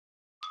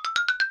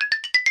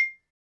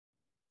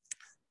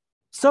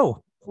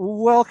So,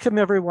 welcome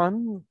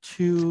everyone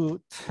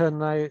to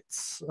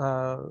tonight's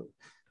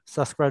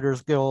Sask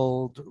Writers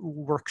Guild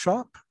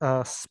workshop,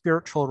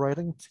 Spiritual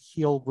Writing to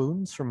Heal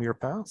Wounds from Your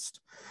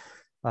Past,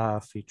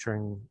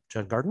 featuring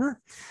Jenn Gardiner.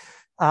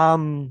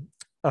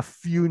 A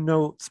few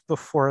notes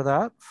before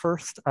that.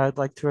 First, I'd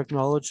like to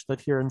acknowledge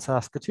that here in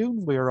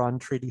Saskatoon, we are on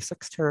Treaty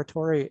 6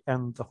 territory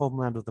and the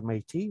homeland of the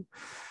Métis.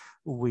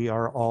 We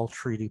are all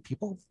treaty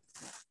people.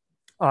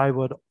 I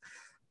would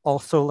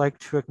also like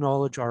to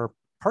acknowledge our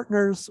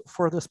partners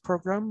for this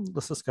program, the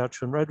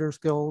Saskatchewan Writers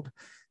Guild,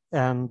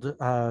 and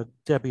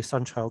Debbie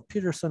Sunchild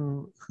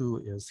Peterson,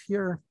 who is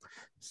here.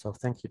 So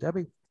thank you,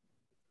 Debbie.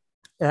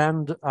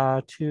 And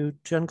to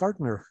Jenn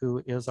Gardiner,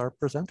 who is our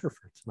presenter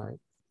for tonight.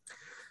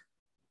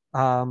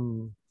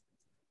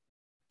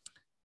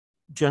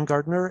 Jenn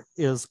Gardiner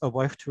is a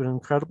wife to an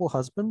incredible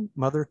husband,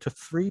 mother to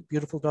 3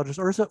 beautiful daughters,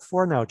 or is it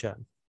 4 now,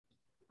 Jenn?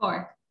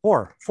 4.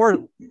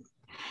 4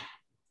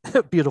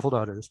 beautiful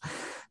daughters,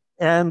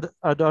 and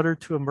a daughter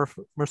to a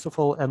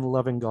merciful and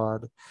loving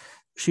God.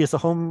 She is a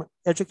home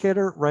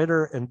educator,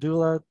 writer, and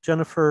doula.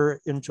 Jennifer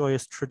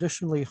enjoys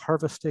traditionally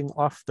harvesting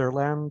off their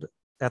land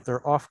at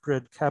their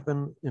off-grid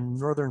cabin in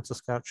northern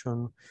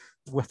Saskatchewan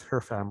with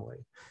her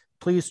family.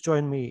 Please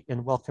join me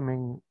in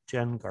welcoming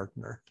Jenn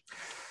Gardiner.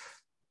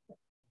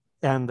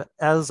 And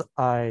as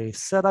I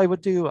said I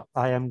would do,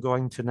 I am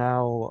going to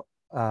now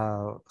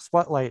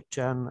spotlight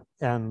Jenn.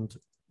 And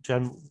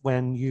Jenn,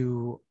 when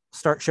you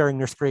start sharing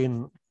your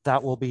screen,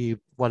 that will be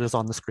what is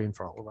on the screen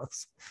for all of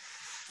us.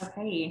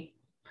 Okay,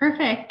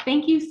 perfect.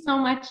 Thank you so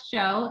much,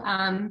 Joe.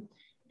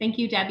 Thank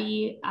you,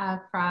 Debbie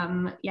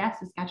from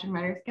Saskatchewan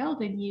Writers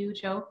Guild, and you,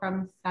 Joe,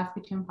 from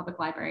Saskatoon Public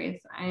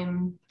Libraries.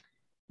 I'm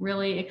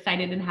really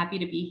excited and happy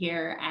to be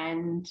here,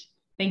 and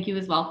thank you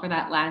as well for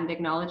that land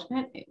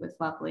acknowledgement. It was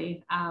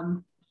lovely.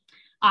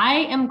 I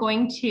am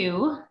going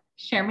to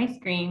share my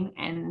screen,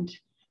 and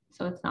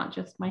so it's not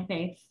just my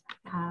face,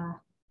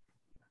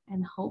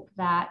 and hope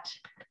that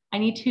I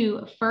need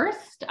to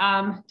first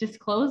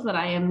disclose that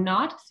I am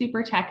not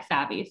super tech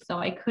savvy, so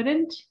I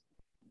couldn't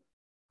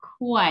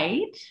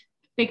quite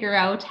figure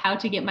out how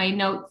to get my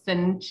notes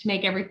and to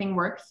make everything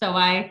work. So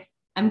I'm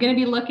going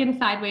to be looking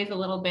sideways a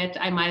little bit.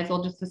 I might as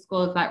well just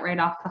disclose that right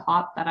off the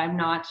hop, that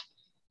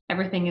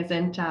everything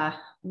isn't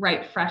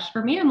right fresh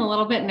for me. I'm a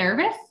little bit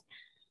nervous.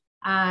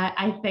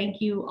 I thank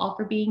you all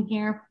for being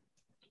here.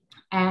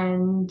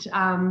 And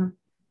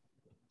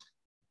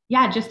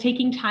just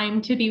taking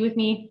time to be with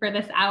me for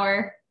this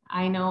hour.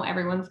 I know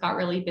everyone's got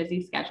really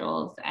busy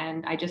schedules,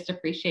 and I just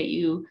appreciate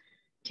you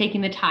taking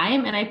the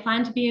time, and I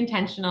plan to be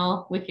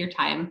intentional with your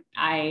time.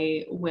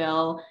 I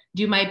will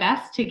do my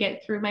best to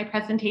get through my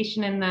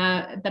presentation in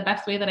the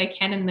best way that I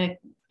can, in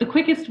the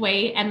quickest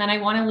way, and then I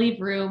want to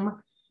leave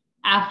room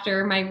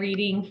after my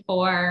reading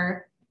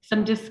for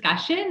some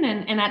discussion,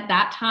 and at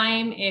that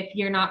time, if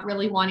you're not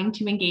really wanting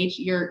to engage,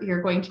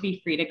 you're going to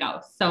be free to go.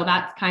 So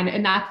that's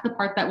that's the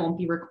part that won't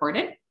be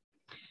recorded.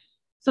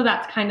 So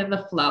that's kind of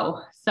the flow.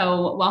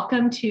 So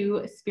welcome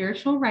to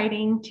Spiritual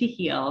Writing to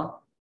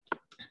Heal.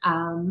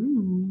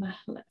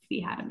 Let's see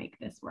how to make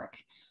this work.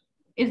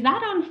 Is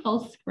that on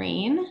full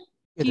screen?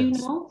 Do you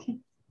know?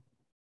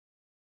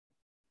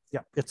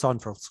 Yeah, it's on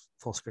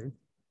full screen.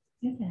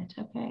 Is it?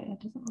 Okay, it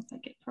doesn't look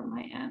like it from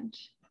my end.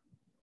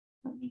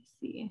 Let me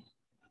see.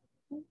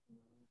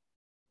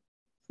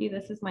 See,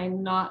 this is my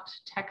not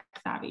tech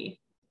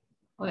savvy.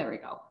 Oh, there we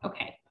go.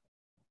 Okay.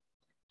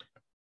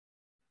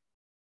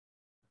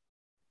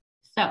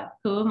 So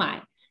who am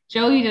I?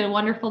 Joe, you did a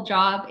wonderful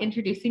job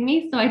introducing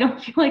me, so I don't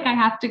feel like I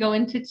have to go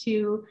into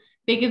too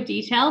big of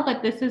detail,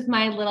 but this is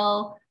my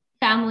little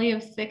family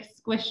of 6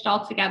 squished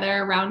all together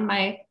around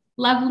my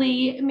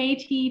lovely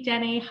Métis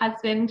Dene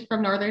husband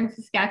from northern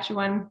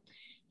Saskatchewan.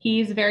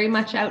 He's very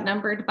much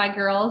outnumbered by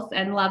girls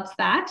and loves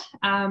that.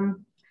 I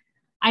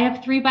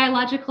have 3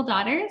 biological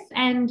daughters,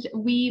 and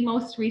we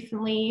most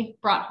recently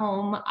brought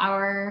home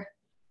our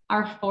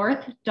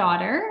 4th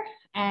daughter,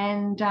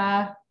 and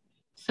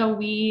so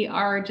we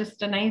are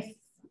just a nice,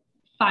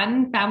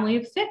 fun family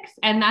of 6.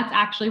 And that's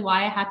actually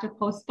why I had to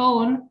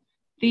postpone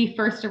the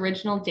first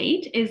original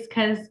date, is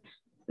because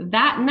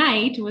that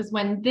night was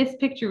when this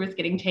picture was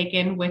getting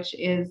taken, which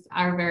is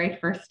our very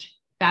first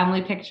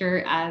family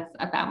picture as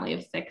a family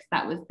of 6.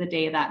 That was the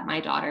day that my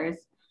daughters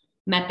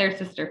met their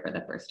sister for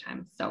the first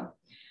time. So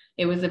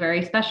it was a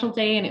very special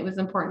day, and it was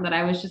important that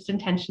I was just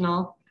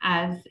intentional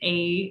as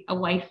a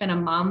wife and a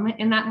mom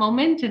in that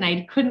moment. And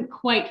I couldn't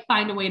quite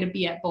find a way to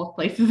be at both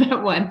places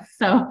at once.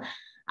 So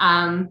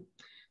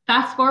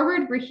fast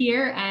forward, we're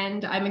here,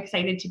 and I'm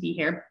excited to be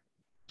here.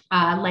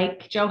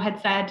 Like Joe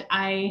had said,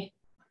 I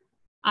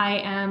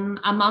am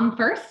a mom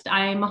first.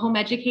 I'm a home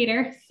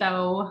educator,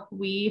 so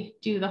we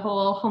do the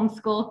whole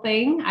homeschool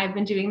thing. I've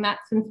been doing that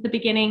since the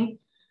beginning.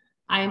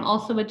 I'm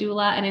also a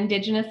doula, an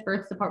Indigenous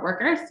birth support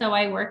worker, so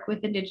I work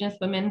with Indigenous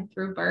women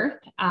through birth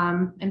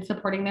and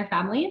supporting their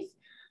families.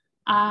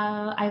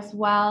 As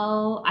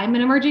well, I'm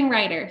an emerging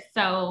writer,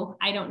 so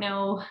I don't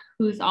know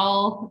who's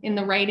all in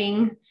the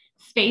writing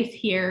space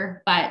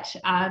here, but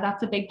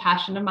that's a big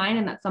passion of mine,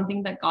 and that's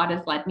something that God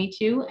has led me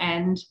to.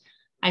 And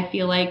I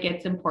feel like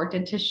it's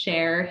important to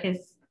share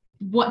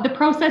what the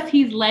process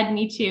he's led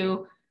me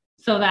to,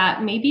 so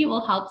that maybe it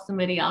will help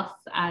somebody else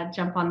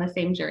jump on the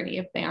same journey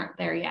if they aren't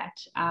there yet.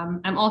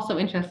 I'm also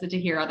interested to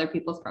hear other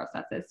people's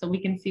processes, so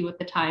we can see what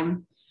the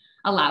time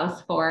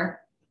allows for.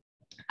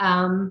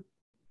 And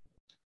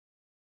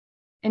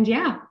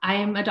yeah, I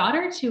am a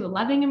daughter to a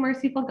loving and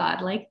merciful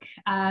God. Like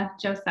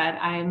Joe said,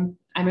 I'm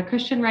a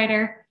Christian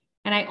writer,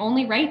 and I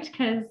only write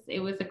because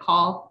it was a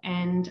call,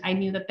 and I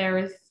knew that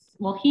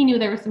he knew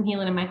there was some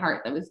healing in my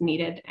heart that was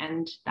needed,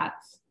 and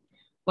that's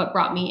what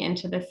brought me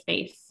into this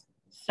space.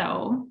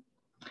 So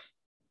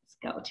let's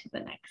go to the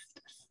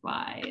next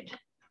slide.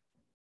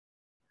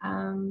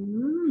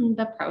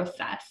 The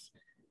process.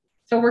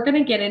 So we're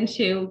going to get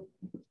into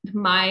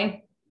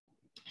my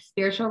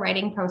spiritual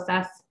writing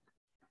process.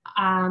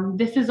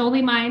 This is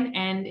only mine,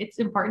 and it's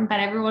important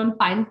that everyone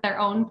finds their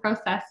own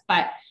process,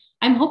 but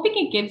I'm hoping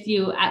it gives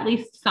you at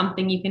least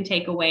something you can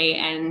take away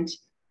and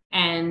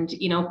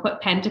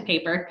put pen to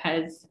paper,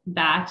 because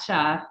that's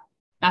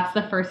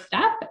the first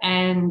step.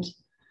 And so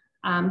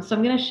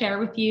I'm going to share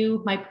with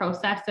you my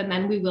process, and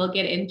then we will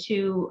get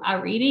into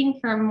a reading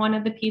from one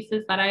of the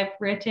pieces that I've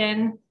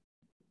written,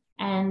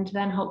 and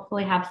then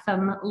hopefully have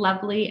some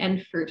lovely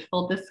and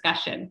fruitful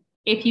discussion.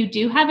 If you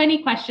do have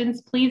any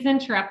questions, please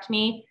interrupt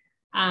me.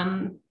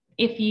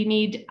 If you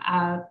need,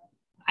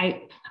 I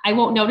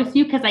won't notice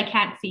you because I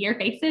can't see your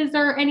faces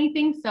or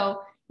anything.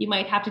 So you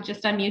might have to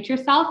just unmute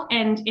yourself.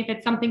 And if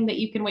it's something that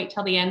you can wait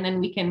till the end, then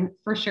we can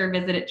for sure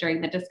visit it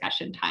during the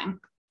discussion time.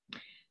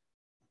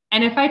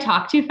 And if I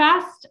talk too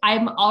fast,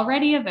 I'm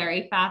already a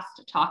very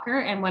fast talker.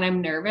 And when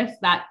I'm nervous,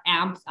 that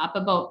amps up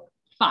about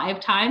 5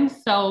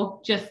 times.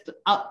 So just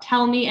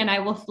tell me and I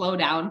will slow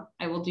down.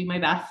 I will do my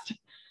best.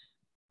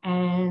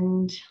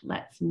 And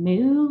let's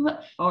move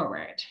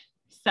forward.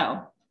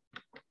 So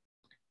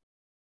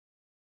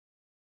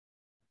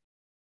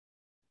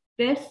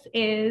this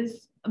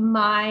is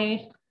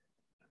my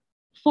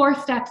 4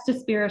 steps to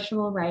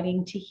spiritual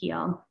writing to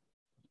heal.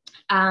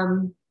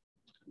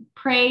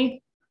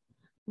 Pray,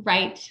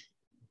 write,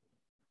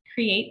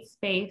 create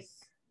space.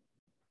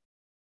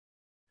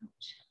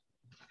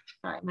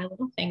 Sorry, my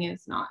little thing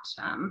is not,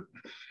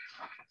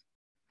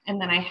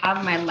 and then I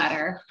have my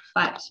letter,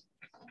 but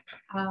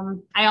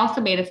I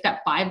also made a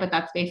step 5, but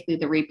that's basically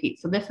the repeat.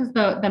 So this is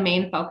the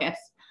main focus.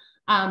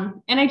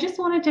 And I just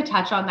wanted to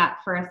touch on that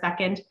for a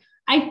second.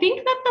 I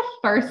think that the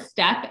first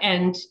step,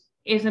 and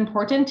is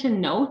important to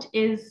note,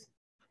 is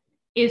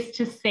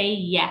to say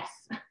yes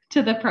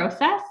to the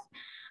process.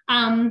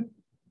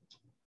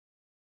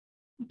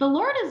 The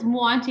Lord is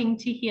wanting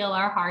to heal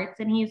our hearts,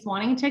 and he's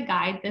wanting to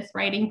guide this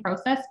writing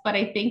process, but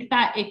I think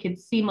that it could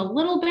seem a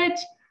little bit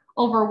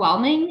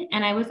overwhelming.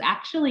 And I was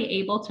actually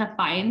able to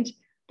find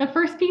the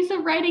first piece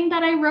of writing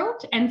that I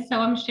wrote. And so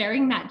I'm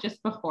sharing that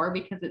just before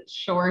because it's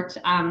short.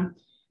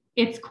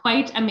 It's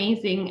quite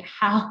amazing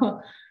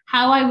how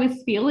I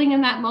was feeling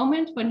in that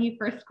moment when he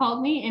first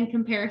called me in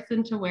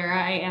comparison to where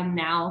I am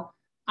now.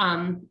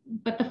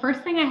 But the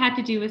first thing I had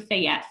to do was say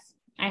yes.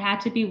 I had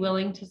to be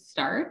willing to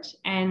start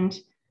and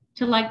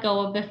to let go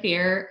of the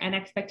fear and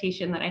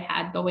expectation that I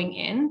had going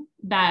in,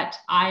 that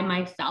I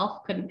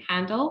myself couldn't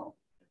handle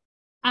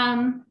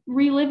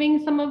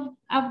reliving some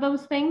of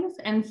those things.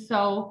 And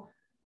so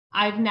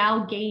I've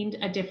now gained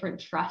a different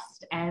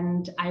trust,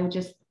 and I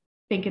just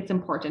think it's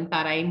important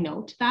that I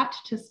note that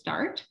to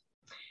start.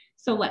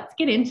 So let's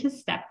get into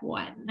step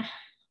 1,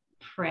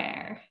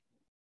 prayer.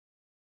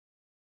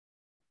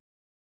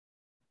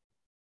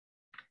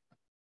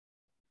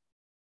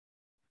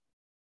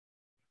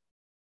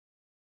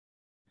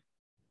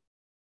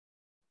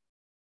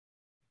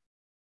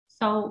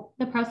 So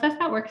the process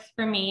that works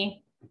for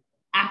me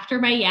after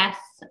my yes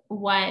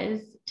was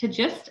to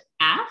just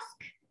ask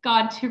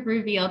God to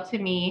reveal to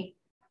me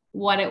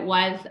what it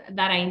was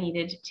that I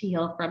needed to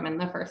heal from in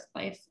the first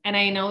place. And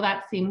I know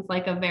that seems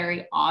like a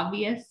very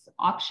obvious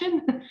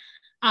option,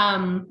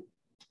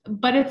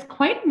 but it's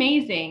quite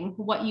amazing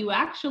what you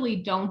actually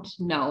don't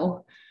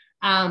know.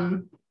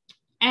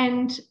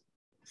 And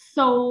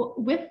so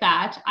with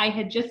that, I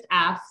had just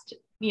asked,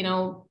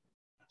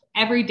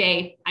 every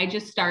day I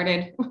just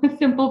started with a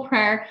simple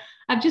prayer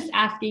of just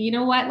asking, you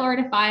know what, Lord,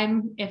 if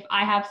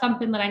I have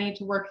something that I need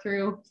to work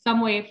through,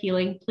 some way of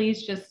healing,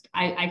 please just,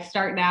 I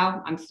start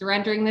now, I'm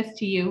surrendering this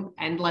to you,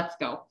 and let's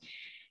go.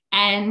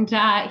 And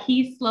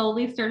he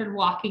slowly started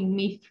walking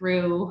me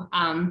through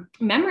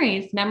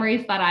memories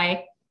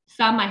that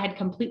some I had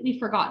completely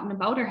forgotten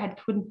about or had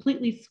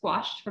completely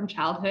squashed from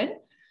childhood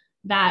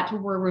that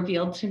were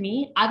revealed to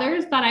me,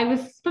 others that I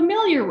was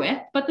familiar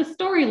with, but the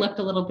story looked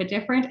a little bit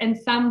different, and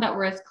some that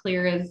were as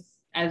clear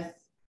as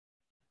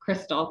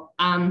crystal.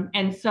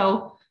 And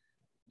so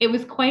it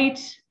was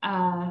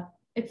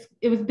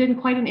been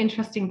quite an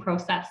interesting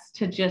process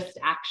to just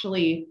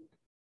actually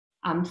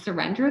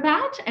surrender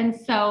that. And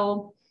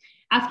so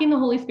asking the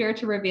Holy Spirit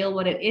to reveal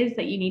what it is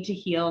that you need to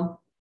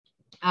heal.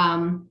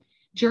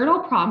 Journal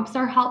prompts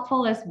are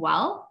helpful as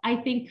well. I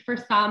think for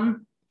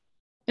some,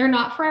 they're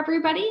not for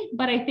everybody,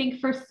 but I think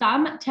for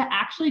some to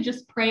actually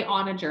just pray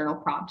on a journal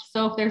prompt.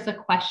 So if there's a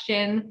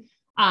question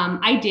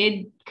I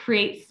did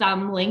create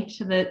some link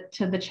to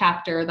the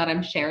chapter that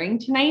I'm sharing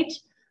tonight,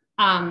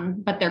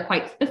 but they're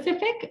quite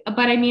specific.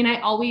 But I mean,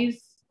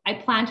 I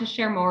plan to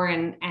share more,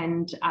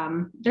 and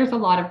there's a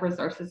lot of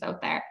resources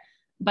out there.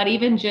 But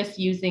even just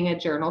using a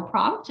journal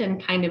prompt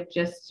and kind of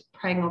just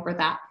praying over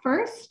that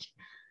first.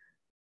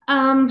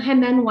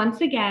 And then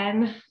once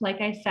again,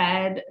 like I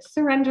said,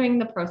 surrendering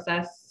the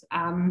process,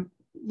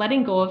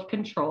 letting go of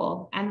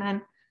control, and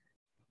then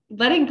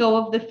letting go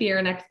of the fear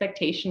and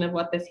expectation of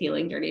what this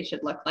healing journey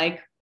should look like.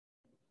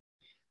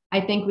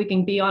 I think we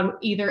can be on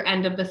either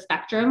end of the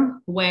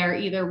spectrum, where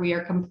either we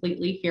are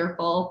completely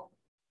fearful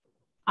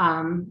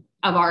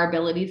of our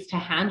abilities to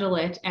handle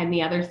it, and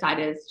the other side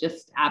is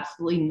just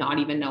absolutely not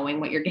even knowing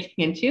what you're getting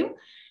into.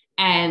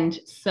 And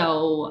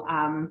so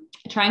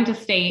trying to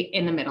stay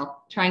in the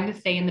middle, trying to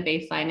stay in the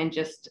baseline, and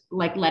just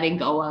like letting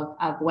go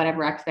of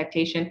whatever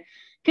expectation.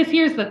 Because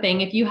here's the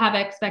thing, if you have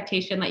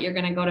expectation that you're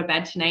going to go to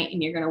bed tonight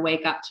and you're going to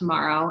wake up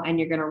tomorrow and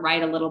you're going to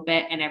write a little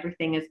bit and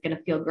everything is going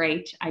to feel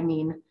great, I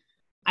mean,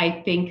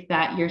 I think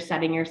that you're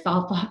setting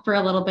yourself up for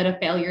a little bit of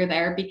failure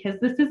there, because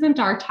this isn't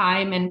our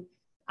time.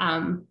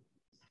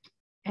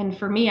 And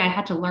for me, I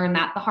had to learn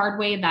that the hard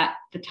way, that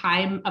the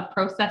time of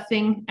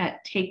processing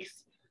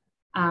takes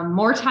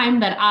more time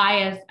than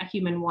I, as a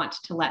human, want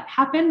to let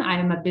happen. I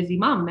am a busy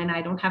mom and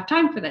I don't have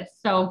time for this.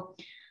 So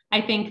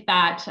I think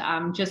that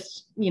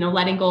just,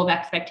 letting go of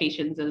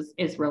expectations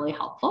is really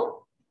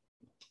helpful.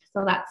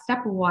 So that's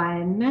step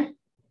one.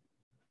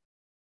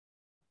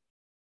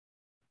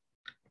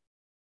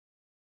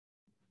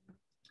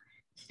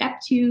 Step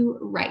two,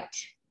 write.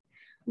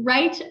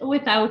 Write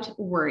without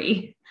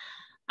worry.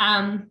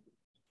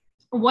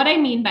 What I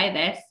mean by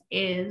this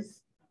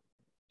is,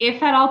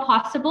 if at all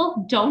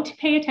possible, don't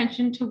pay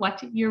attention to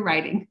what you're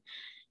writing.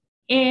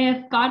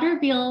 If God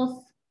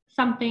reveals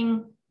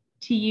something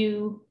to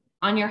you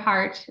on your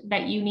heart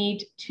that you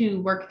need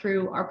to work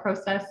through or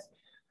process,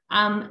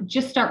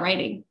 just start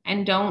writing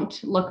and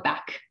don't look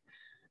back.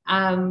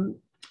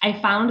 I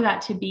found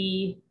that to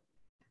be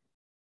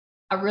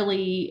a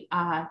really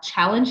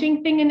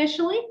challenging thing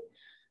initially,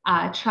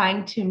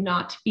 trying to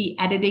not be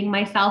editing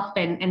myself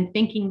and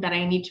thinking that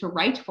I need to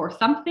write for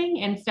something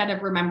instead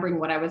of remembering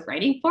what I was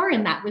writing for.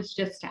 And that was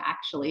just to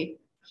actually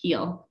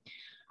heal.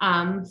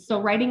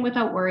 So writing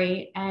without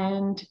worry,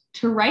 and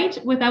to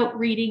write without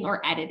reading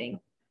or editing.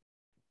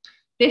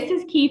 This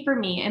is key for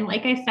me. And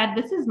like I said,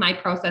 this is my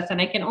process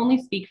and I can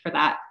only speak for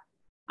that.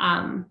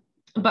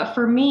 But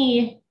for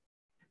me,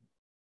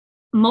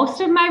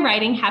 most of my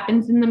writing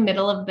happens in the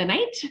middle of the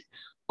night,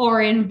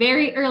 or in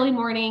very early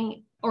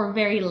morning, or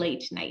very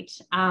late night.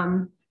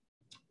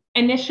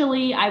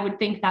 Initially, I would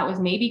think that was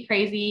maybe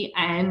crazy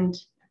and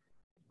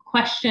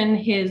question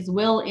his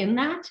will in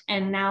that.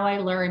 And now I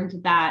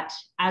learned that,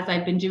 as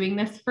I've been doing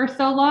this for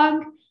so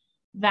long,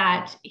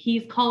 that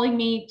he's calling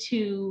me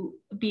to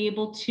be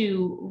able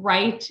to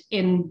write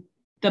in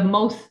the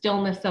most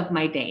stillness of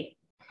my day.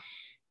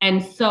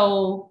 And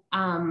so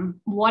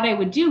what I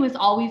would do is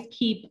always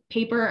keep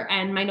paper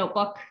and my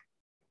notebook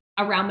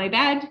around my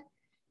bed.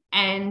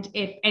 And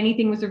if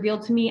anything was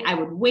revealed to me, I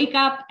would wake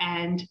up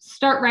and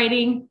start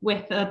writing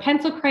with a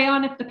pencil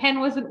crayon if the pen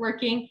wasn't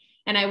working.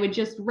 And I would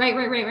just write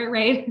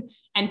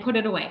and put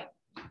it away.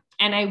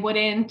 And I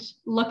wouldn't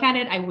look at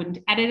it. I wouldn't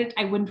edit it.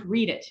 I wouldn't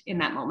read it in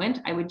that moment.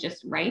 I would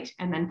just write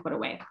and then put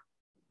away.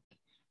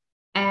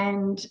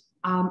 And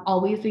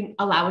always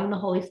allowing the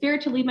Holy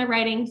Spirit to lead my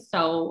writing.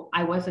 So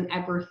I wasn't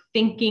ever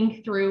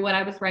thinking through what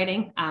I was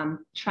writing,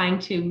 trying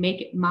to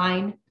make it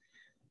mine.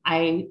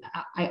 I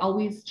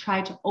always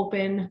try to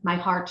open my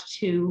heart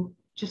to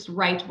just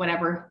write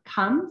whatever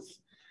comes.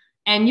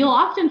 And you'll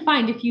often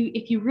find, if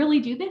you really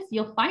do this,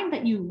 you'll find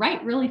that you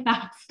write really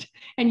fast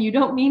and you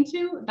don't mean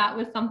to. That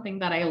was something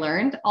that I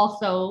learned.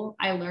 Also,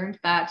 I learned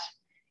that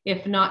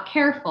if not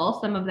careful,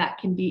 some of that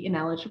can be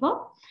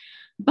ineligible.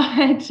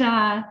 But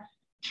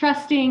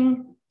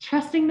trusting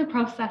the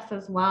process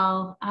as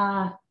well.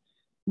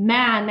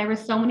 Man, there were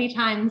so many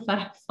times that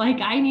I was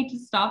like, I need to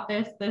stop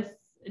this. This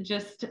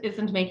just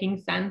isn't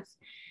making sense.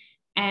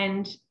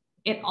 And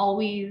it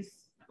always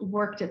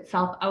worked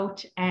itself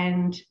out.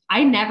 And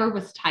I never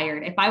was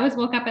tired. If I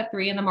woke up at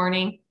 3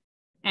 a.m.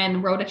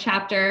 and wrote a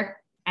chapter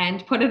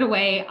and put it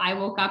away, I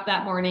woke up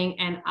that morning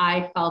and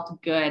I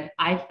felt good.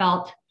 I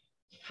felt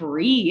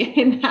free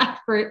in that.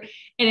 And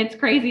it's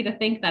crazy to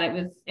think that it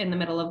was in the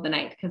middle of the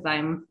night, because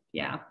I'm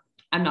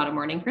not a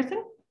morning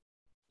person.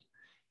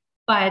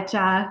 But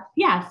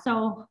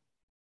so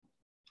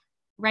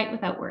write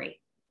without worry.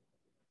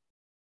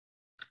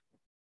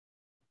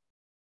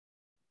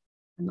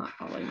 I'm not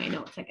following my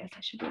notes. I guess I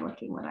should be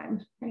looking what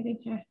I'm writing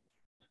here.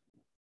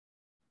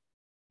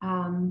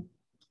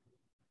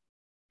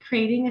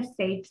 Creating a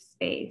safe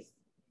space.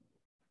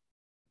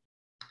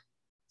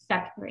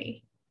 Step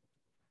 3.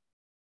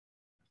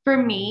 For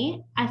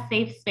me, a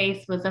safe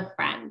space was a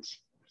friend,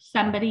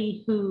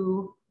 somebody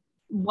who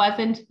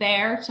wasn't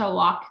there to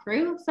walk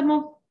through some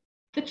of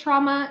the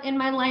trauma in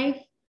my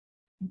life,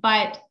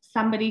 but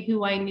somebody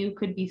who I knew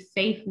could be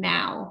safe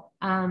now.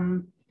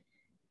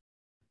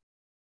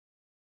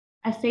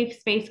 a safe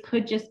space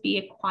could just be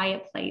a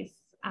quiet place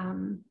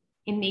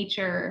in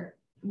nature,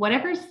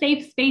 whatever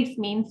safe space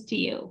means to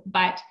you.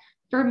 But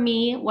for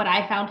me, what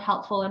I found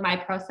helpful in my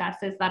process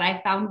is that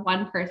I found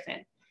one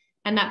person,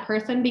 and that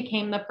person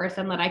became the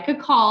person that I could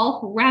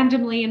call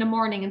randomly in the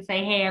morning and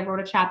say, hey, I wrote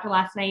a chapter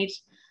last night.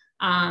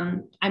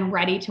 I'm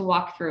ready to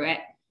walk through it.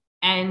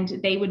 And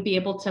they would be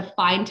able to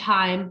find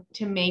time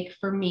to make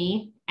for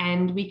me.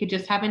 And we could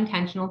just have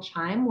intentional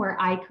time where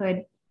I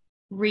could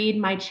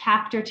read my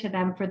chapter to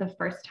them for the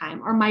first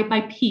time, or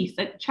my piece,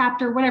 a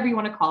chapter, whatever you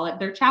want to call it.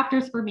 They're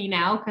chapters for me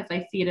now because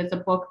I see it as a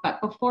book. But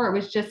before, it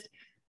was just,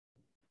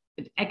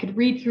 I could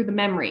read through the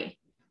memory.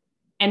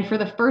 And for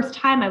the first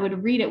time, I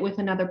would read it with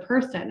another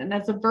person. And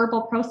as a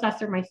verbal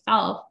processor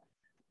myself,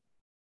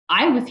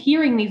 I was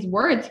hearing these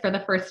words for the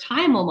first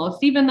time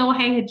almost, even though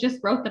I had just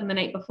wrote them the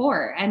night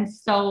before. And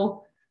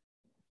so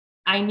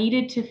I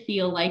needed to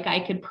feel like I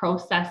could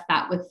process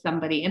that with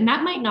somebody. And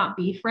that might not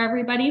be for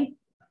everybody,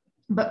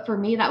 but for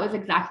me, that was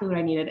exactly what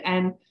I needed.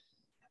 And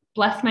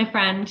bless my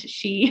friend,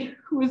 she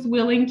was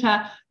willing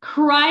to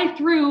cry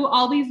through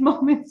all these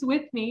moments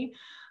with me.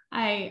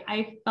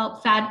 I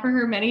felt sad for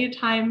her many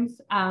times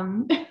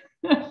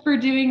for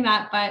doing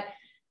that, but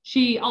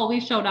she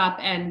always showed up.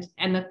 And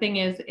the thing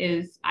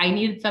is I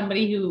needed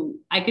somebody who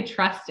I could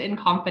trust in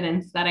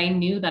confidence, that I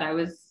knew that I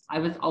was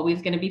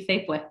always going to be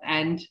safe with.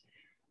 And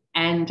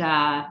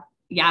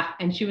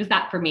she was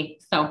that for me.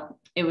 So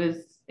it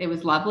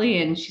was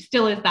lovely. And she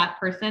still is that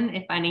person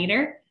if I need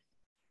her.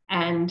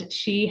 And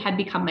she had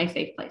become my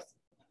safe place.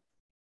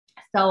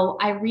 So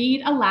I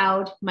read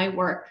aloud my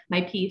work,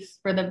 my piece,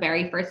 for the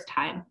very first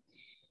time.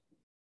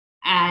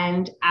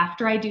 And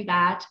after I do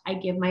that, I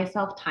give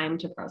myself time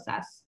to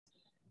process.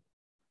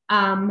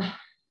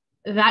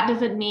 That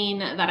doesn't mean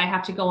that I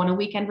have to go on a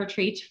weekend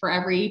retreat for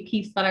every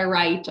piece that I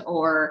write,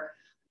 or,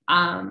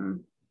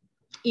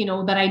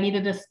 that I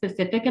needed a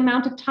specific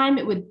amount of time.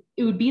 It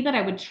would be that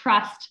I would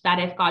trust that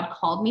if God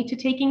called me to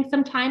taking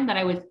some time, that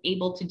I was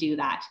able to do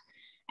that.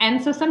 And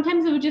so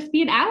sometimes it would just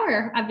be an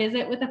hour, a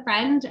visit with a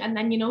friend, and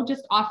then,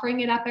 just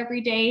offering it up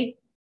every day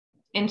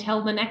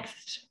until the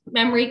next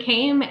memory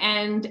came.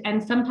 And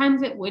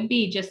sometimes it would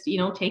be just,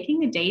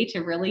 taking a day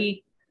to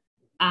really,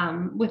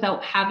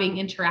 without having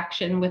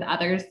interaction with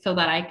others, so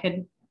that I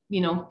could,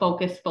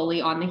 focus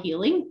fully on the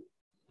healing.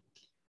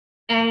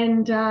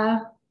 And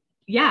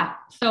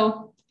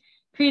so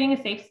creating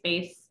a safe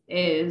space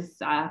is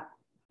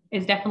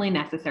definitely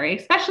necessary,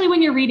 especially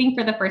when you're reading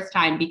for the first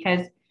time,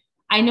 because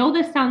I know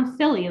this sounds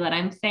silly that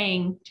I'm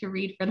saying to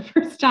read for the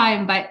first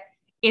time, but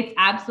it's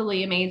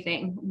absolutely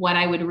amazing what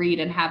I would read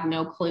and have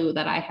no clue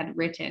that I had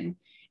written.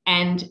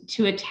 And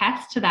to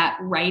attest to that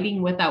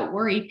writing without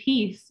worry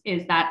piece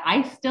is that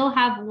I still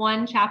have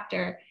one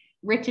chapter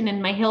written in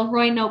my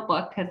Hilroy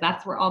notebook, because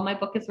that's where all my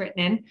book is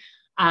written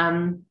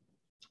in.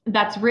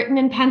 That's written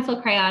in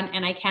pencil crayon,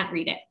 and I can't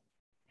read it.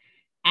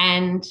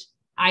 And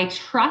I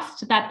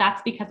trust that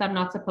that's because I'm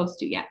not supposed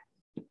to yet.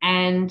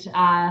 And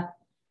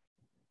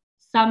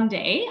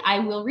someday I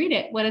will read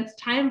it when it's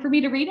time for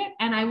me to read it,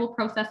 and I will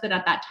process it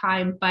at that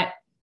time. But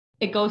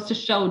it goes to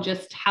show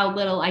just how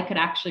little I could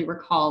actually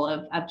recall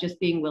of just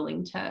being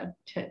willing to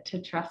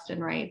trust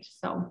and write.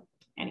 So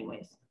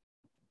anyways,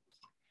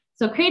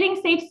 so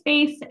creating safe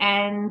space.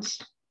 And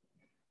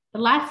the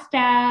last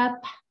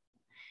step,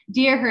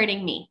 dear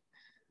hurting me.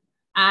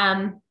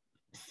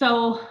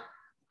 So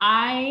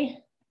I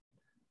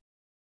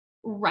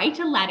write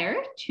a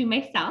letter to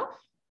myself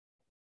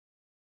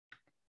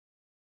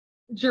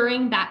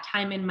during that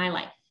time in my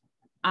life.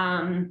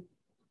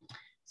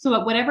 So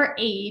at whatever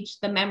age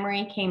the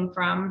memory came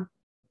from,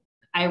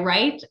 I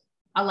write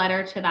a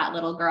letter to that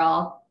little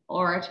girl,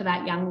 or to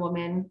that young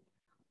woman,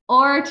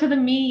 or to the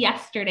me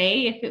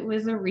yesterday, if it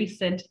was a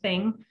recent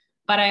thing.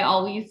 But I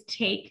always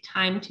take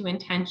time to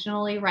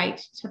intentionally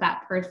write to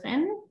that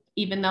person.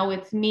 Even though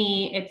it's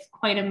me, it's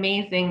quite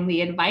amazing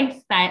the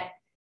advice that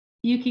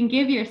you can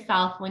give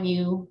yourself when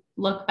you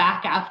look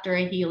back after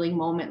a healing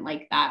moment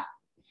like that.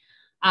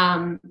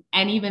 And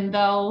even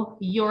though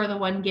you're the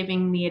one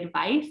giving the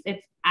advice,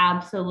 it's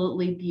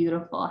absolutely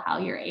beautiful how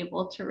you're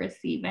able to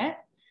receive it.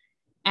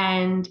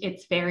 And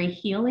it's very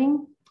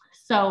healing.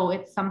 So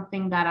it's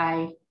something that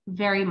I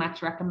very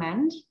much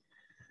recommend,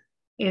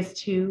 is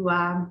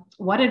to,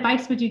 what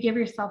advice would you give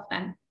yourself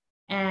then?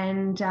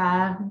 And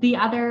the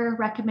other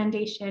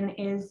recommendation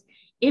is,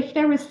 if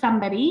there was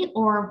somebody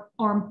or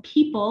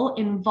people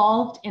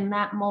involved in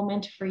that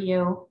moment for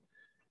you,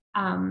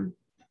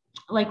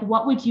 like,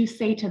 what would you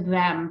say to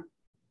them?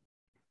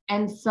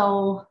 And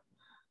so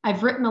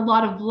I've written a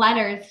lot of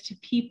letters to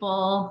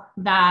people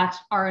that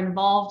are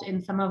involved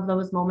in some of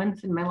those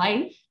moments in my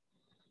life,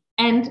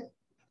 and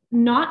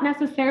not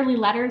necessarily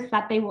letters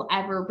that they will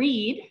ever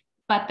read,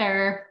 but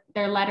they're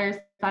letters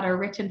that are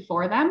written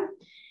for them.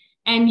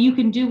 And you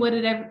can do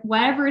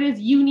whatever it is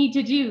you need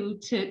to do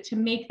to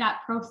make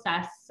that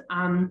process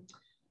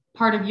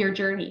part of your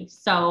journey.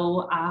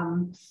 So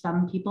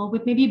some people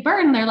would maybe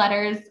burn their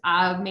letters.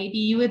 Maybe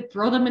you would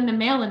throw them in the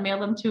mail and mail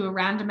them to a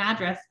random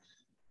address.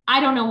 I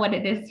don't know what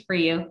it is for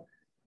you.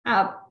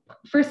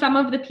 For some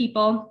of the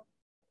people,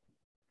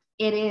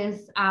 it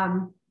is,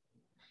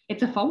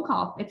 it's a phone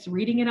call. It's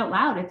reading it out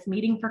loud. It's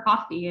meeting for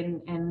coffee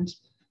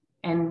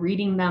and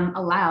reading them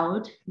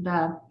aloud,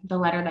 the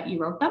letter that you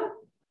wrote them.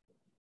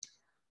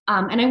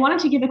 And I wanted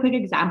to give a quick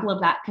example of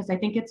that because I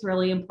think it's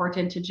really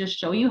important to just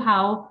show you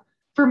how,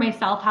 for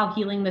myself, how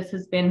healing this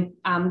has been,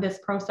 this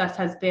process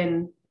has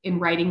been in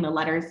writing the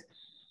letters.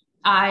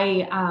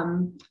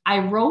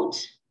 I wrote,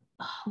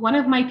 one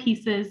of my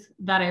pieces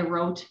that I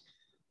wrote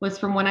was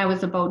from when I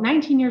was about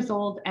 19 years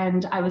old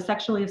and I was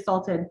sexually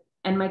assaulted,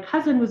 and my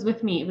cousin was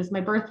with me. It was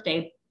my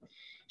birthday.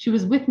 She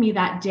was with me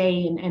that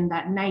day and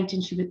that night,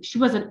 and she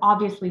wasn't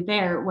obviously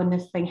there when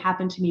this thing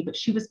happened to me, but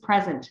she was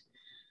present.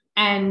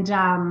 And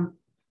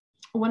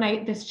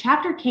when this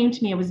chapter came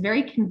to me, I was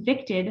very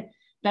convicted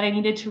that I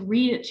needed to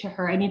read it to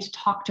her. I need to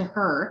talk to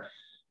her.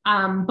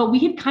 But we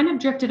had kind of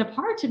drifted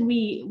apart, and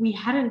we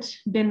hadn't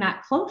been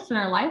that close in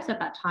our lives at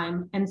that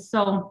time. And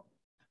so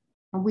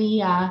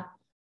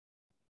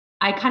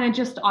I kind of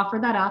just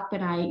offered that up,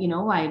 and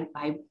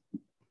I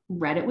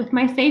read it with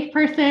my safe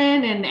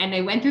person, and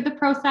I went through the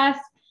process,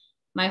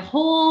 my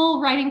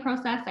whole writing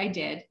process I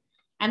did.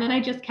 And then I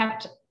just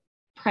kept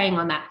praying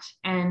on that.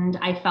 And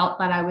I felt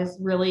that I was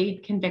really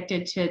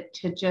convicted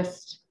to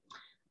just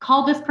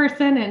call this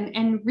person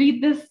and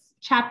read this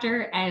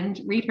chapter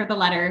and read her the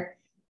letter.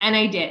 And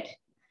I did.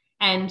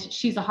 And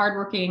she's a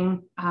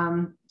hardworking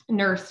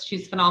nurse.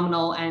 She's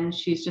phenomenal. And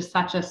she's just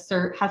has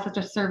such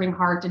a serving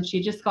heart. And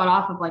she just got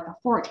off of like a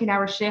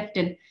 14-hour shift.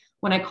 And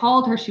when I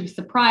called her, she was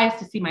surprised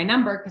to see my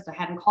number because I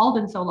hadn't called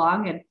in so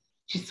long. And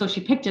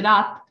she picked it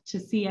up to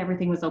see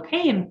everything was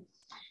okay. And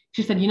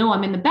she said,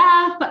 I'm in the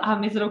bath.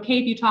 Is it okay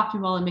if you talk to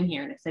me while I'm in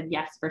here? And I said,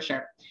 yes, for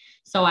sure.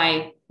 So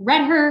I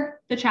read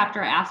her the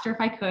chapter. I asked her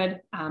if I could,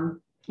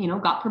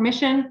 got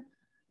permission,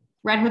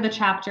 read her the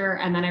chapter,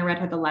 and then I read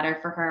her the letter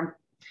for her.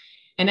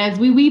 And as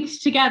we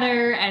wept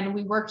together and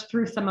we worked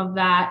through some of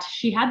that,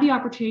 she had the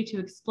opportunity to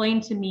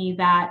explain to me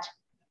that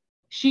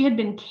she had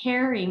been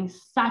carrying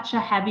such a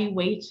heavy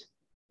weight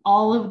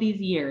all of these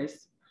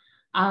years,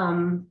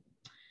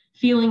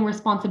 feeling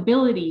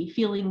responsibility,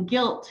 feeling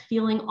guilt,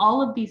 feeling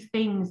all of these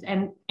things.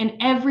 And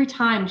every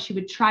time she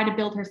would try to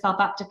build herself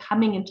up to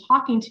coming and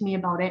talking to me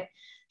about it,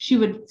 she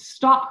would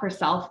stop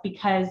herself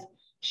because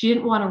she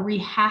didn't want to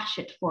rehash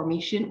it for me.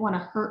 She didn't want to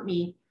hurt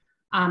me.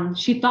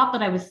 She thought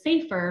that I was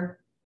safer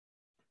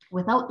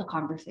without the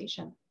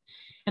conversation.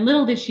 And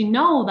little did she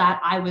know that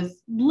I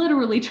was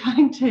literally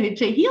trying to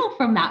heal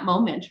from that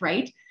moment,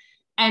 right?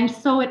 And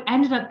so it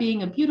ended up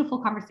being a beautiful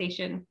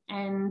conversation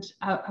and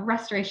a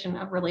restoration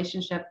of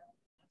relationship.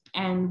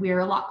 And we're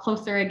a lot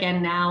closer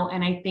again now.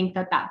 And I think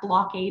that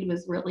blockade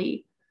was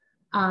really,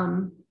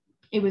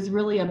 it was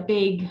really a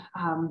big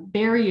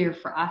barrier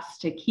for us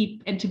to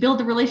keep and to build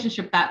the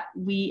relationship that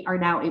we are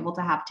now able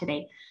to have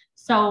today.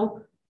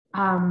 So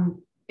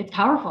it's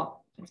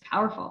powerful. It's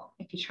powerful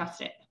if you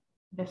trust it.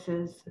 This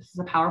is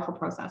a powerful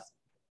process.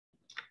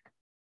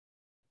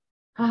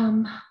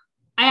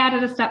 I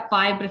added a step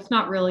 5, but it's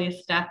not really a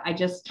step. I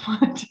just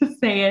wanted to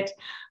say it.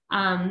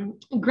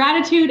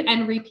 Gratitude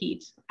and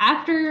repeat.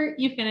 After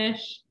you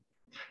finish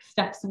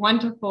steps 1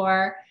 to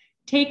 4,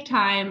 take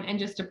time and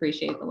just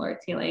appreciate the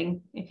Lord's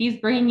healing. If he's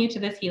bringing you to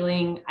this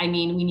healing,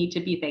 we need to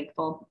be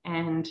thankful.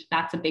 And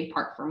that's a big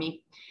part for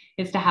me,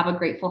 is to have a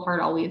grateful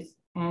heart always.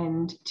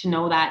 And to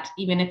know that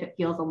even if it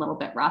feels a little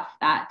bit rough,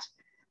 that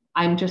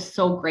I'm just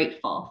so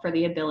grateful for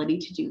the ability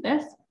to do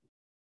this.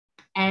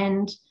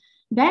 And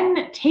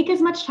then take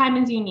as much time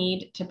as you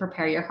need to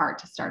prepare your heart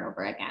to start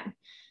over again.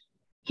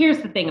 Here's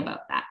the thing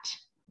about that.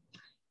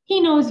 He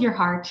knows your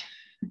heart.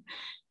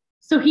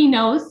 So he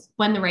knows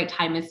when the right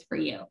time is for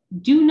you.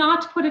 Do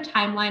not put a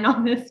timeline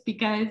on this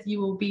because you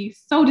will be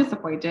so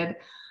disappointed.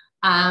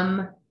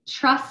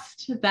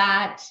 Trust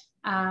that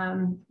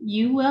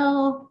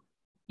you'll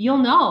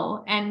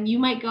know, and you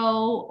might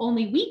go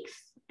only weeks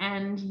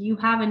and you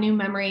have a new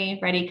memory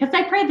ready. Because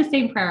I pray the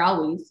same prayer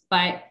always,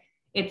 but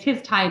it's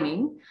his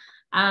timing.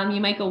 You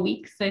might go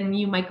weeks and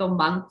you might go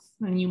months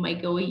and you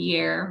might go a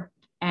year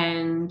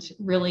and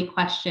really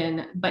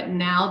question. But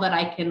now that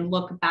I can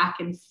look back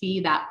and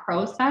see that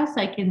process,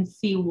 I can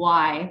see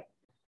why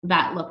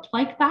that looked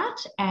like that.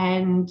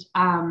 And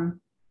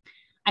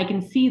I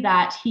can see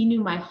that he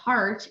knew my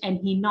heart, and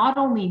he not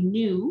only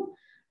knew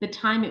the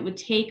time it would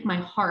take my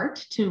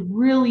heart to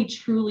really,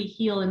 truly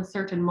heal in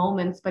certain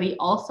moments, but he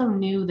also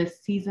knew the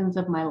seasons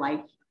of my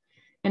life.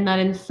 And that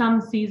in some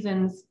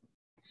seasons,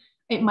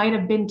 it might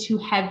have been too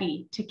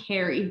heavy to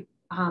carry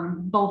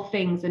both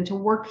things and to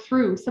work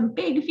through some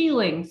big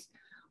feelings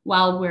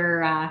while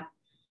we're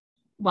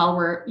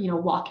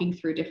walking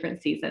through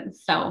different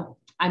seasons. So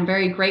I'm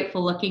very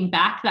grateful looking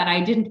back that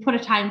I didn't put a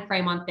time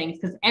frame on things,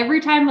 because every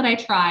time that I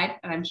tried,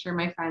 and I'm sure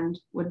my friend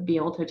would be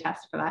able to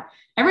attest for that,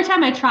 every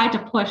time I tried to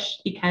push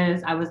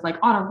because I was like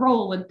on a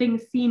roll and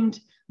things seemed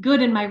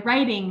good in my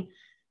writing,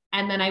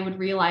 and then I would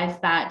realize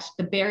that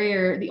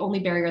the only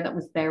barrier that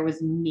was there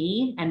was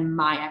me and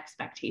my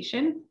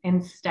expectation,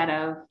 instead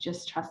of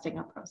just trusting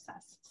a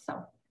process.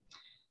 So,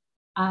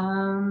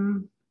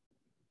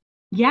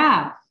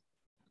 yeah.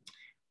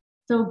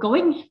 So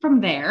going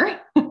from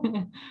there,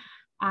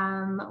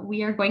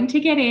 we are going to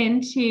get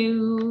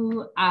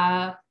into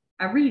a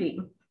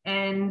reading,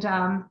 and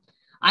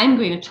I'm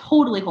going to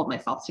totally hold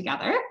myself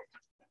together.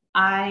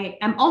 I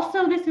am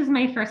also, this is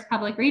my first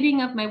public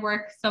reading of my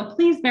work, so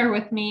please bear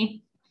with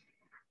me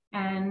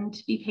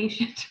and be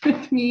patient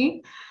with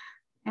me.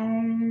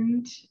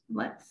 And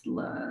let's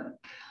look.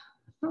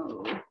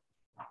 Oh,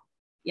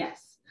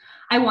 yes.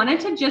 I wanted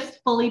to just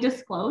fully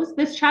disclose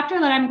this chapter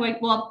that I'm going,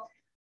 well,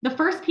 the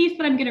first piece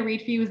that I'm going to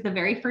read for you is the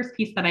very first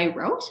piece that I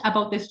wrote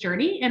about this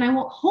journey. And I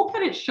will hope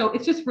that it shows,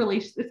 it's just really,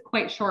 it's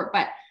quite short,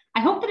 but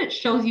I hope that it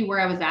shows you where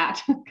I was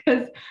at,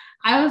 because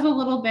I was a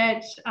little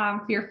bit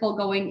fearful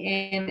going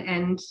in,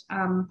 and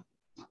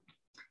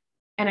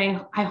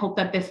I hope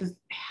that this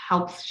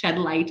helps shed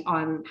light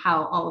on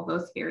how all of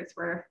those fears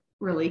were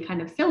really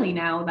kind of silly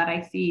now that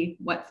I see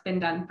what's been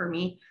done for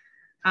me.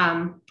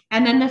 And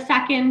then the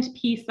second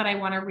piece that I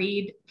want to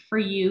read for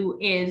you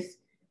is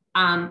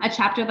a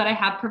chapter that I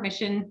have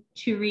permission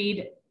to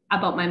read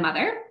about my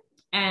mother,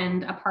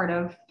 and a part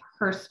of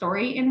her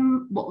story,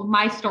 in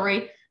my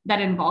story that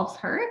involves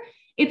her.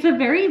 It's a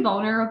very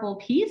vulnerable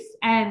piece,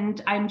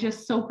 and I'm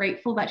just so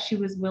grateful that she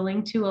was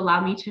willing to allow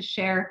me to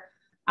share.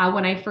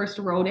 When I first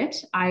wrote it,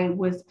 I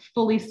was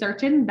fully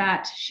certain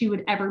that she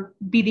would ever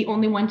be the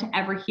only one to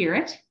ever hear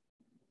it.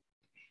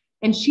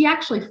 And she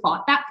actually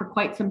fought that for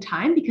quite some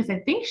time, because I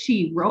think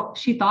she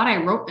thought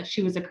I wrote that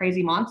she was a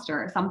crazy monster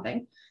or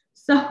something.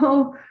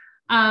 So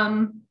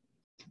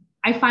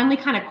I finally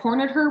kind of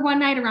cornered her one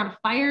night around a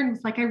fire and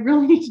was like, I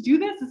really need to do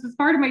this. This is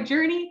part of my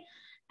journey.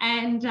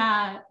 And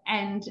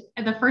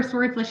the first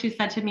words that she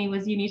said to me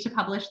was, you need to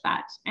publish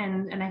that.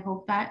 And I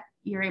hope that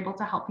you're able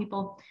to help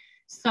people.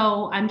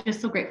 So I'm just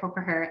so grateful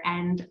for her.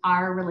 And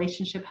our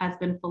relationship has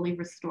been fully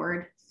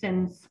restored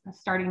since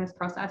starting this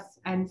process.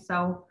 And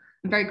so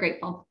I'm very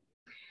grateful.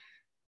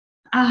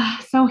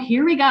 So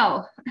here we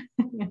go.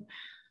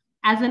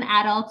 As an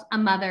adult, a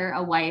mother,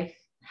 a wife,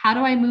 how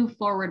do I move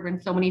forward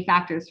when so many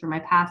factors from my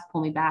past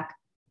pull me back?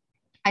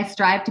 I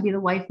strive to be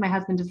the wife my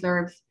husband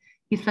deserves.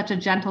 He's such a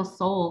gentle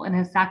soul and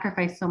has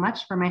sacrificed so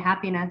much for my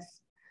happiness.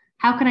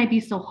 How can I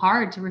be so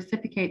hard to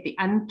reciprocate the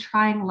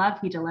untrying love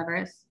he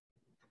delivers?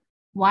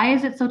 Why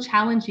is it so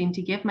challenging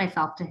to give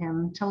myself to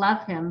him, to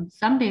love him,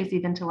 some days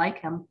even to like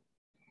him?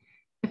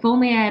 If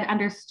only I had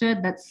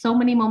understood that so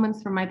many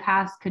moments from my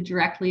past could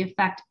directly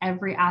affect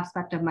every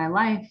aspect of my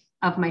life,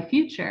 of my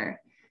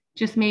future,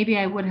 just maybe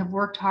I would have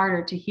worked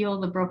harder to heal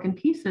the broken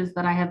pieces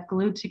that I have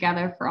glued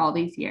together for all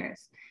these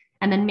years.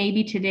 And then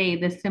maybe today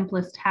the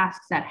simplest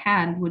tasks at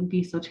hand wouldn't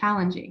be so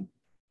challenging.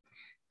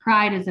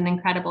 Pride is an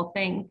incredible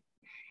thing.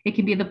 It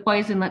can be the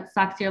poison that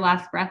sucks your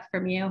last breath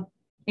from you.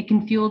 It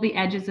can fuel the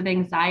edges of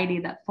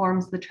anxiety that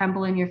forms the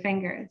tremble in your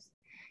fingers.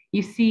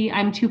 You see,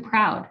 I'm too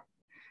proud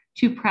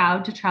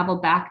to travel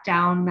back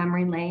down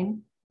memory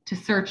lane, to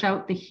search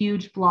out the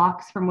huge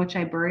blocks from which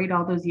I buried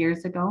all those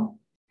years ago.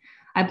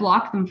 I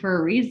blocked them for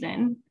a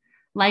reason.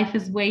 Life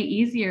is way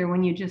easier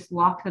when you just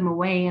lock them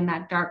away in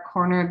that dark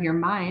corner of your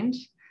mind,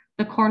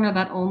 the corner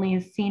that only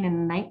is seen in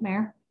a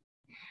nightmare.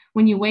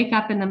 When you wake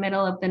up in the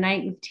middle of the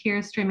night with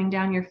tears streaming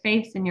down your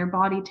face and your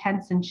body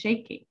tense and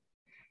shaking,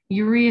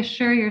 you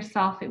reassure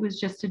yourself it was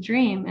just a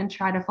dream and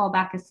try to fall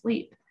back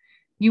asleep.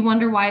 You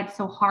wonder why it's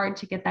so hard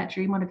to get that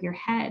dream out of your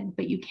head,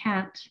 but you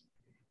can't.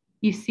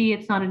 You see,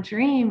 it's not a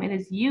dream, it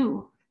is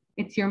you.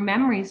 It's your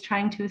memories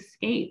trying to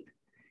escape.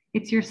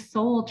 It's your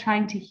soul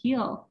trying to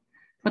heal.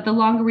 But the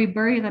longer we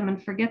bury them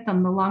and forget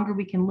them, the longer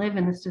we can live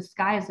in this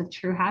disguise of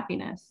true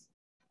happiness.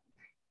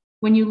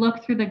 When you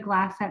look through the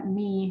glass at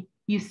me,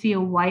 you see a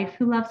wife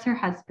who loves her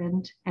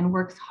husband and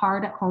works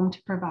hard at home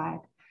to provide.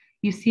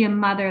 You see a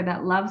mother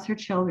that loves her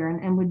children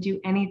and would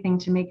do anything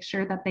to make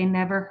sure that they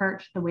never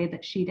hurt the way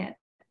that she did.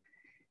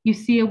 You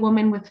see a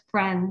woman with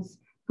friends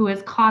who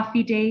has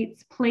coffee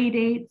dates, play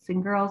dates,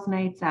 and girls'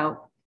 nights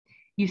out.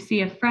 You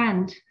see a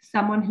friend,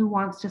 someone who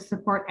wants to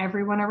support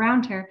everyone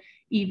around her,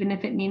 even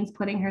if it means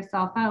putting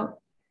herself out.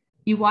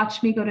 You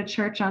watch me go to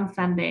church on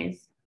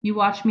Sundays. You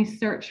watch me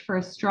search for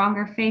a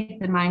stronger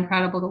faith in my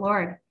incredible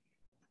Lord.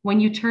 When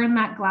you turn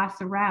that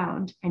glass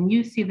around and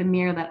you see the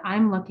mirror that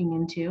I'm looking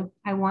into,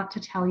 I want to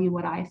tell you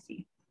what I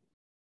see.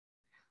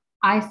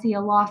 I see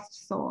a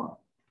lost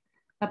soul,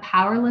 a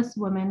powerless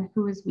woman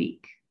who is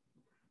weak,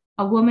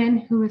 a woman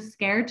who is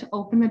scared to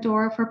open the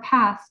door of her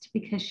past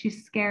because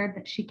she's scared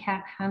that she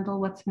can't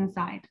handle what's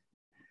inside.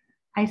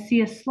 I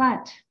see a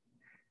slut,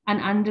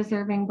 an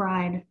undeserving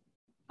bride,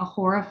 a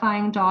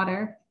horrifying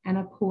daughter, and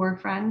a poor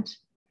friend.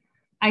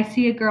 I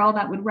see a girl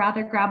that would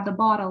rather grab the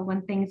bottle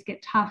when things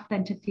get tough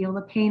than to feel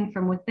the pain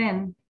from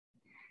within.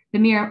 The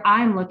mirror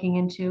I'm looking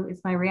into is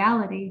my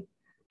reality.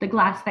 The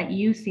glass that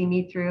you see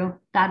me through,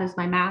 that is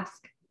my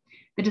mask.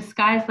 The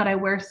disguise that I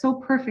wear so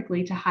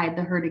perfectly to hide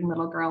the hurting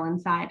little girl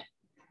inside.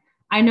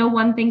 I know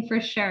one thing for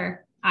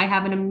sure. I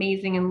have an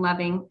amazing and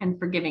loving and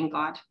forgiving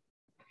God.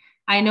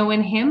 I know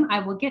in him I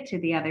will get to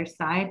the other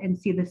side and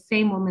see the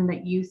same woman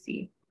that you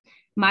see.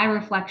 My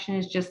reflection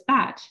is just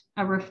that,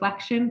 a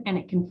reflection, and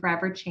it can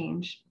forever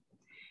change.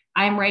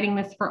 I am writing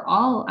this for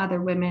all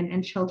other women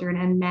and children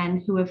and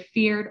men who have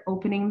feared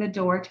opening the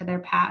door to their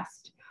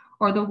past,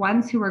 or the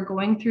ones who are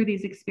going through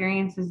these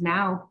experiences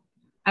now.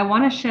 I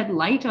want to shed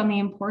light on the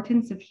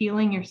importance of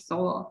healing your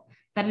soul,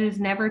 that it is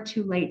never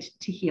too late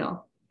to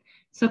heal.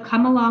 So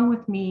come along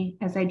with me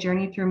as I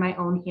journey through my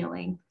own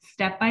healing,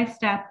 step by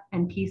step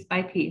and piece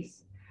by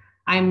piece.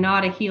 I'm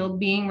not a healed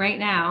being right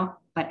now,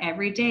 but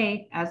every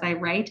day as I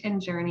write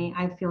and journey,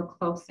 I feel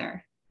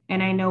closer.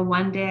 And I know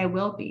one day I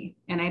will be,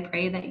 and I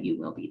pray that you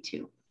will be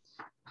too.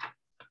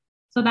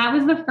 So that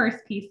was the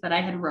first piece that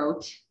I had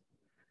wrote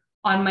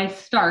on my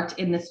start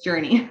in this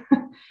journey.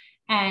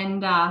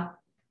 And I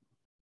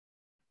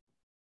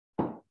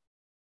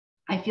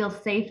feel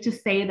safe to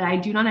say that I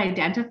do not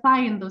identify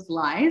in those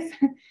lies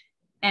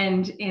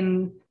and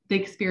in the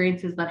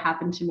experiences that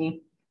happened to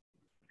me.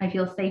 I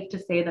feel safe to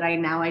say that I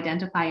now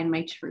identify in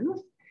my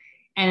truth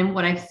and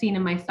what I've seen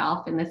in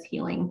myself in this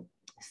healing.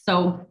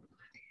 So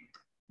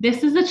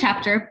this is a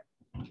chapter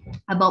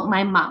about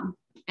my mom,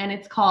 and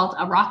it's called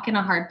A Rock in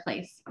a Hard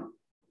Place.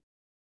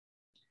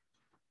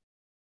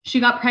 She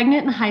got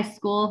pregnant in high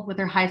school with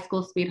her high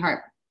school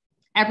sweetheart.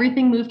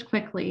 Everything moved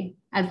quickly,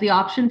 as the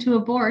option to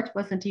abort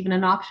wasn't even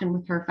an option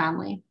with her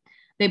family.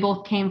 They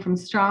both came from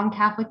strong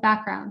Catholic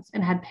backgrounds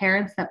and had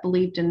parents that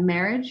believed in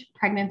marriage,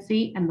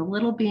 pregnancy, and the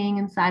little being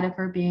inside of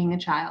her being a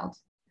child.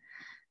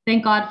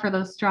 Thank God for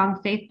those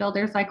strong faith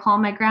builders I call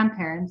my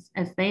grandparents,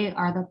 as they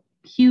are the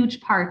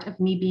huge part of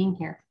me being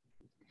here.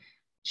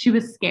 She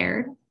was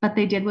scared, but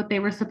they did what they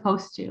were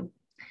supposed to.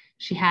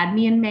 She had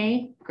me in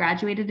May,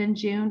 graduated in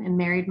June, and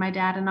married my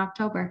dad in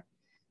October.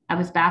 I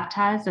was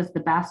baptized as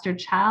the bastard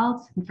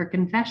child, and for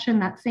confession,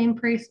 that same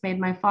priest made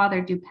my father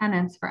do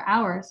penance for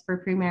hours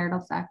for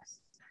premarital sex.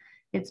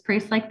 It's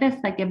priests like this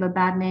that give a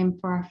bad name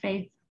for our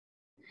faith.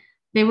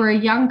 They were a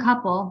young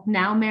couple,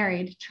 now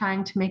married,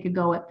 trying to make a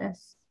go at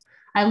this.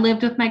 I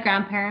lived with my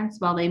grandparents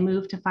while they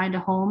moved to find a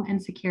home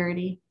and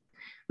security.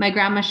 My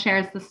grandma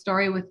shares the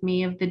story with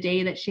me of the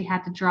day that she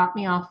had to drop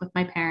me off with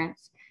my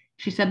parents.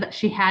 She said that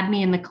she had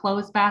me in the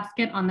clothes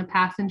basket on the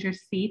passenger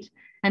seat,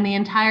 and the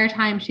entire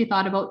time she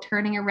thought about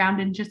turning around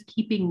and just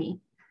keeping me.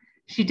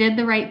 She did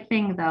the right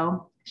thing,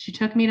 though. She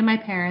took me to my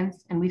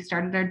parents, and we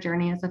started our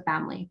journey as a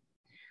family.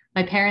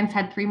 My parents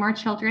had 3 more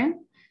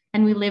children,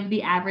 and we lived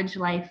the average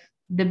life.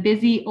 The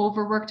busy,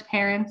 overworked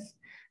parents,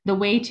 the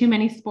way too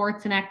many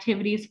sports and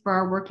activities for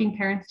our working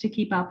parents to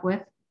keep up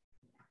with.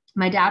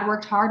 My dad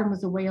worked hard and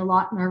was away a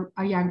lot in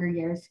our younger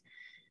years.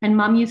 And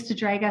Mom used to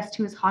drag us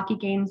to his hockey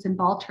games and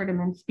ball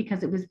tournaments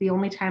because it was the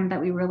only time that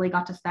we really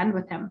got to spend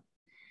with him.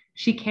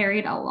 She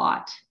carried a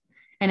lot.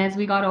 And as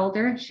we got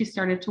older, she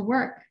started to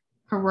work.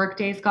 Her work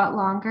days got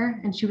longer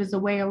and she was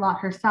away a lot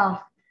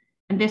herself.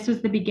 And this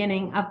was the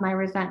beginning of my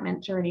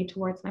resentment journey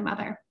towards my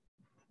mother.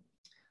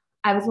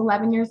 I was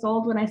 11 years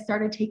old when I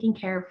started taking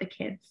care of the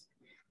kids,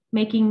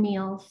 making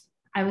meals.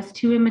 I was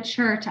too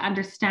immature to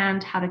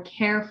understand how to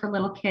care for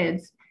little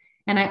kids,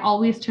 and I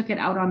always took it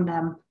out on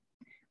them.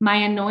 My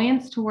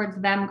annoyance towards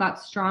them got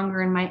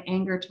stronger, and my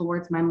anger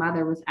towards my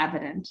mother was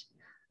evident.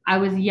 I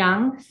was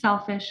young,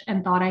 selfish,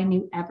 and thought I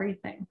knew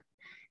everything.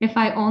 If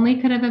I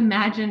only could have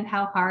imagined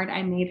how hard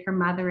I made her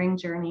mothering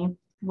journey,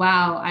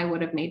 wow, I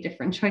would have made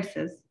different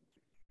choices.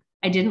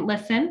 I didn't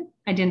listen,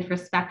 I didn't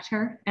respect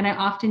her, and I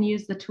often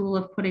used the tool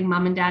of putting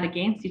Mom and Dad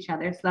against each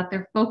other so that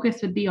their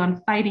focus would be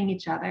on fighting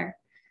each other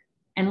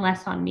and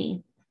less on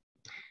me.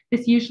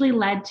 This usually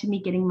led to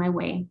me getting my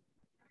way.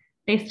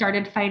 They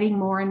started fighting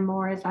more and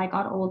more as I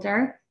got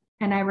older,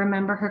 and I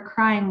remember her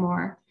crying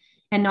more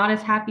and not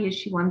as happy as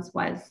she once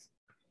was.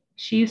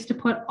 She used to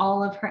put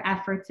all of her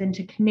efforts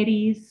into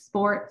committees,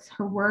 sports,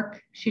 her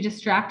work. She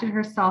distracted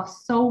herself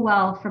so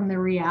well from the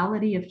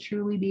reality of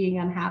truly being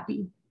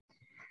unhappy.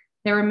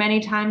 There were many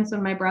times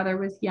when my brother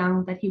was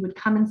young that he would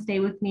come and stay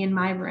with me in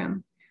my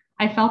room.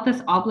 I felt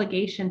this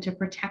obligation to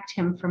protect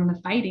him from the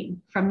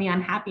fighting, from the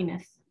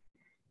unhappiness.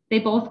 They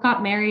both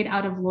got married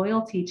out of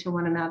loyalty to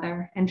one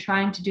another and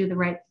trying to do the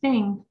right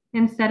thing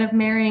instead of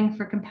marrying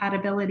for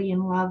compatibility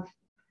and love.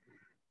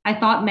 I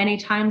thought many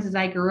times as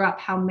I grew up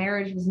how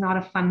marriage was not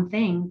a fun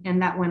thing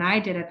and that when I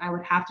did it, I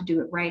would have to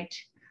do it right,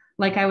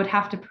 like I would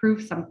have to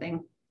prove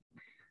something.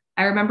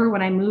 I remember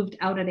when I moved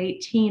out at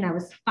 18, I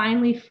was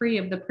finally free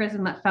of the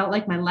prison that felt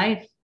like my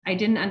life. I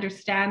didn't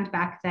understand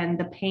back then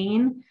the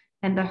pain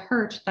and the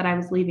hurt that I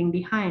was leaving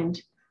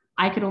behind.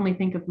 I could only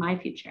think of my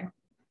future.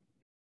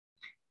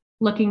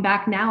 Looking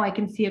back now, I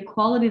can see a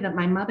quality that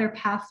my mother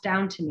passed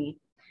down to me,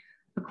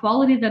 a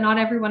quality that not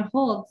everyone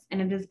holds,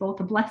 and it is both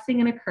a blessing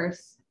and a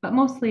curse, but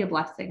mostly a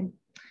blessing.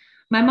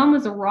 My mom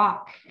was a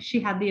rock. She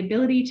had the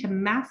ability to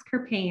mask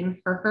her pain,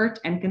 her hurt,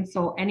 and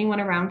console anyone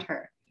around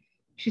her.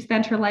 She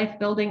spent her life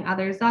building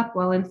others up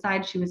while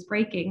inside she was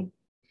breaking.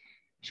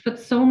 She put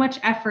so much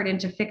effort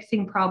into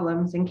fixing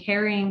problems and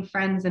carrying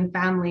friends and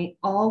family,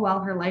 all while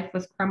her life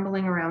was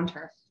crumbling around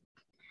her.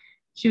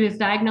 She was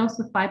diagnosed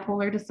with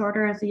bipolar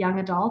disorder as a young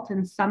adult,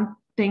 and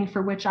something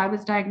for which I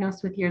was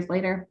diagnosed with years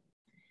later.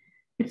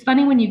 It's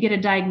funny when you get a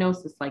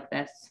diagnosis like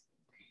this.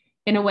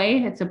 In a way,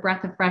 it's a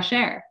breath of fresh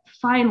air,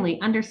 finally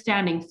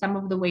understanding some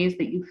of the ways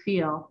that you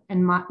feel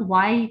and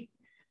why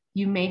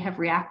you may have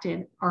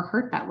reacted or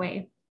hurt that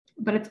way.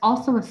 But it's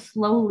also a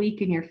slow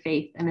leak in your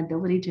faith and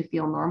ability to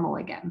feel normal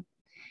again.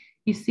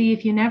 You see,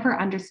 if you never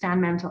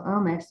understand mental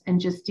illness and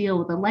just deal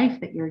with the life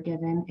that you're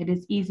given, it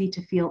is easy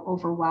to feel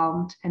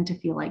overwhelmed and to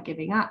feel like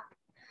giving up.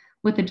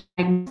 With a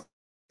diagnosis,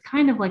 it's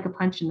kind of like a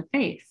punch in the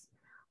face.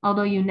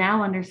 Although you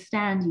now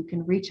understand you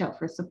can reach out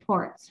for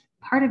supports,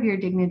 part of your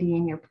dignity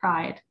and your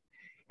pride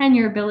and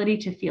your ability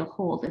to feel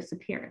whole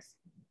disappears.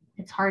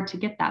 It's hard to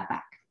get that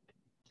back.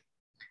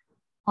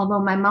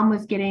 Although my mom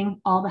was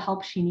getting all the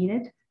help she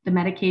needed, the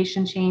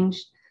medication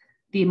changed,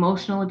 the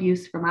emotional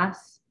abuse from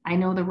us, I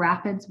know the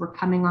rapids were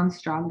coming on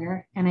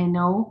stronger, and I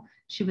know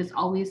she was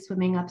always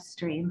swimming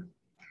upstream.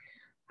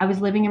 I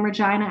was living in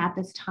Regina at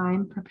this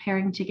time,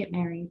 preparing to get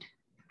married.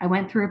 I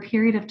went through a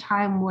period of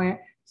time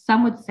where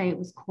some would say it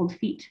was cold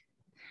feet.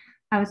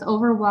 I was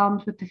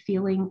overwhelmed with the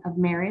feeling of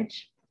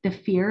marriage, the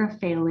fear of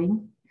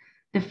failing,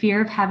 the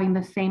fear of having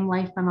the same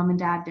life my mom and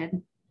dad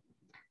did.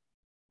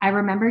 I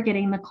remember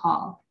getting the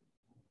call.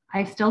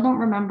 I still don't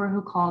remember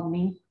who called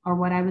me or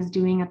what I was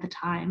doing at the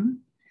time.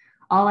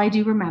 All I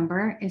do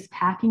remember is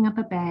packing up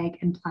a bag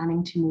and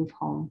planning to move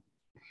home.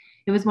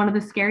 It was one of the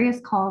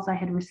scariest calls I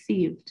had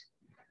received.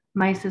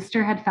 My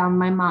sister had found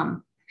my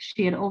mom.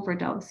 She had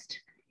overdosed,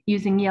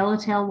 using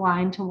yellowtail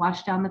wine to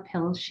wash down the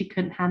pills. She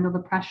couldn't handle the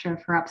pressure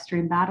of her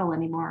upstream battle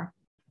anymore.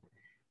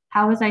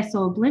 How was I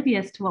so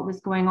oblivious to what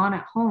was going on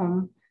at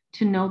home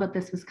to know that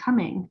this was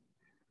coming?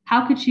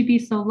 How could she be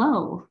so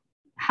low?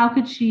 How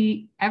could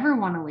she ever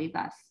want to leave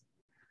us?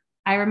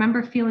 I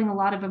remember feeling a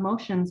lot of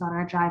emotions on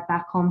our drive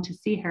back home to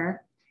see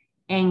her.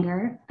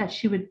 Anger that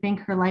she would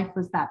think her life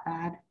was that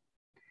bad.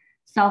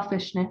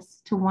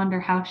 Selfishness to wonder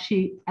how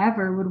she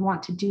ever would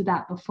want to do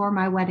that before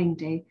my wedding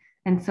day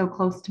and so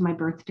close to my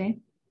birthday.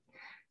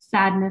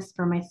 Sadness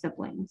for my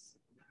siblings.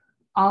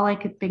 All I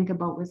could think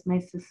about was my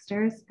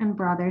sisters and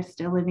brothers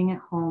still living at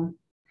home.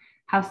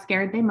 How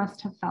scared they must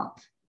have felt.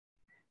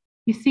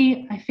 You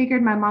see, I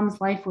figured my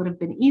mom's life would have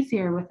been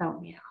easier without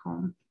me at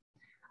home.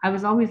 I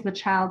was always the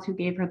child who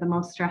gave her the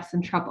most stress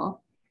and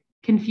trouble.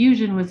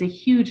 Confusion was a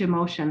huge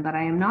emotion that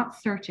I am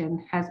not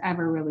certain has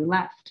ever really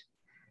left.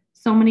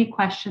 So many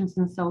questions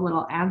and so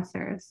little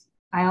answers.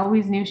 I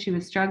always knew she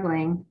was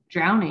struggling,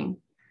 drowning,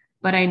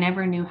 but I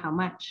never knew how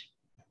much.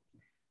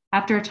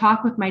 After a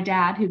talk with my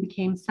dad, who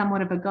became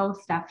somewhat of a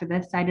ghost after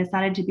this, I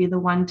decided to be the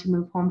one to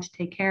move home to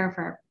take care of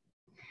her.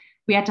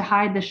 We had to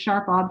hide the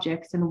sharp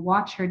objects and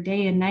watch her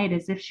day and night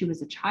as if she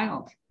was a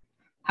child.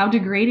 How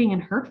degrading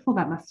and hurtful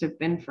that must have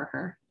been for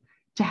her,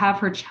 to have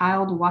her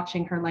child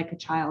watching her like a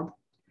child.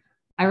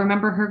 I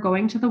remember her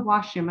going to the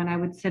washroom and I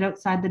would sit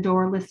outside the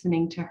door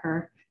listening to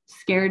her,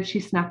 scared she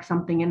snuck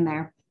something in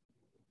there.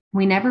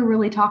 We never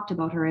really talked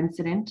about her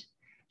incident.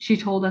 She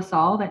told us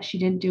all that she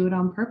didn't do it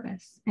on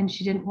purpose and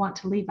she didn't want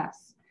to leave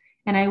us.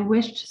 And I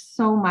wished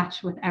so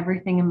much with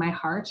everything in my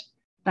heart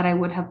that I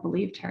would have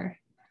believed her.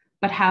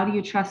 But how do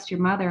you trust your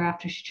mother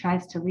after she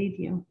tries to leave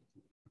you?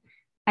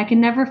 I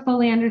can never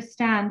fully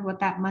understand what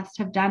that must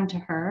have done to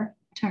her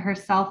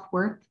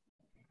self-worth,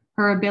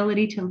 her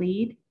ability to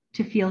lead,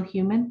 to feel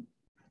human.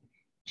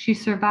 She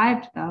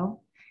survived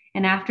though,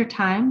 and after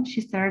time,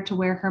 she started to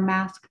wear her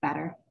mask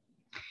better.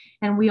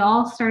 And we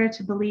all started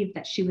to believe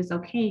that she was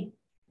okay.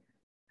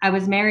 I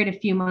was married a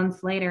few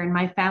months later and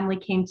my family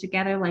came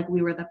together like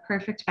we were the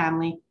perfect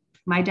family.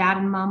 My dad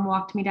and mom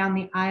walked me down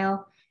the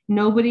aisle.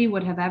 Nobody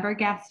would have ever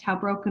guessed how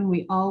broken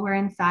we all were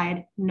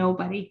inside.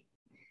 Nobody.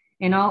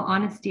 In all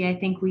honesty, I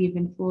think we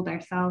even fooled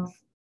ourselves.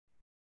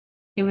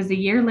 It was a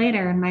year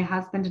later and my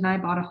husband and I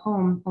bought a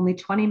home only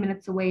 20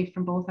 minutes away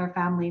from both our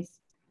families.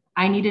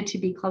 I needed to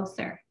be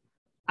closer.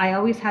 I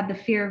always had the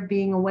fear of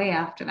being away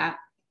after that.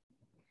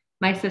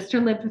 My sister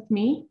lived with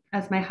me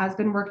as my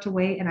husband worked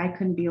away and I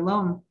couldn't be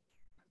alone.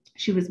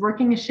 She was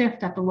working a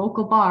shift at the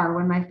local bar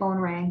when my phone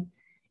rang.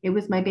 It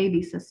was my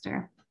baby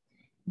sister.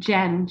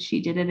 Jen,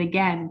 she did it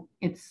again.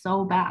 It's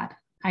so bad.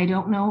 I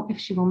don't know if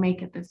she will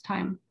make it this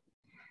time.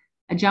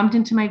 I jumped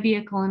into my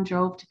vehicle and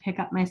drove to pick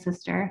up my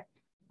sister.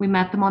 We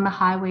met them on the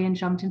highway and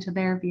jumped into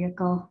their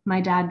vehicle.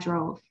 My dad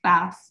drove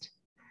fast,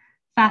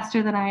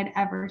 faster than I had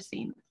ever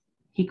seen.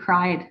 He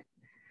cried.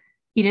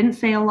 He didn't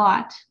say a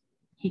lot.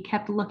 He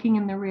kept looking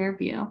in the rear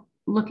view,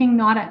 looking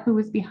not at who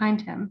was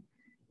behind him.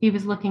 He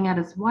was looking at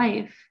his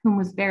wife, whom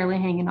was barely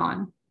hanging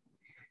on.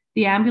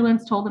 The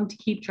ambulance told him to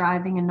keep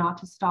driving and not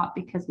to stop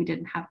because we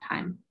didn't have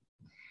time.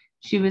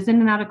 She was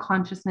in and out of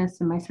consciousness,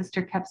 and my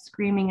sister kept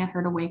screaming at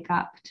her to wake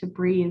up, to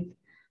breathe.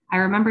 I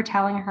remember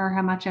telling her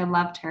how much I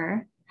loved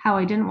her, how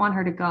I didn't want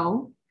her to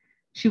go.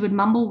 She would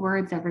mumble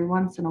words every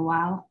once in a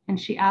while, and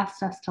she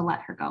asked us to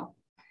let her go.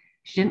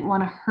 She didn't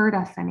want to hurt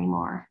us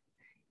anymore.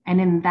 And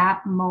in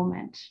that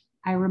moment,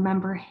 I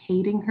remember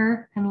hating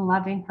her and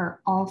loving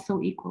her all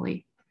so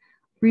equally,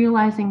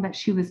 realizing that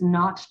she was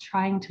not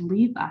trying to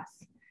leave us.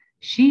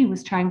 She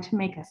was trying to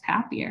make us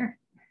happier.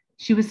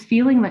 She was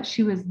feeling that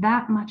she was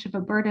that much of a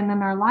burden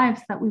in our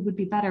lives that we would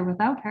be better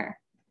without her.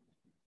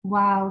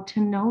 Wow, to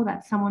know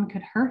that someone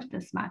could hurt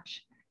this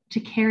much, to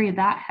carry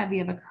that heavy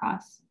of a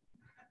cross.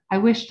 I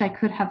wished I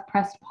could have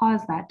pressed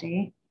pause that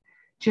day,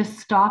 just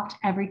stopped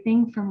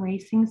everything from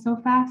racing so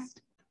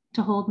fast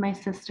to hold my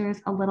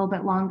sisters a little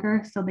bit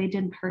longer so they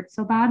didn't hurt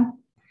so bad.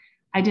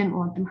 I didn't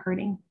want them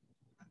hurting.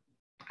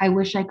 I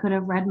wish I could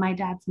have read my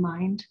dad's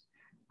mind,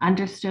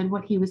 understood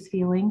what he was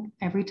feeling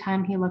every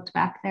time he looked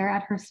back there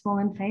at her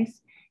swollen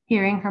face,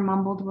 hearing her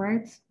mumbled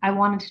words. I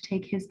wanted to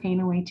take his pain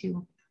away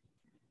too.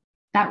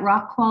 That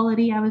rock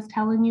quality I was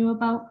telling you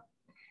about,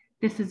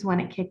 this is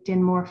when it kicked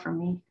in more for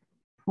me.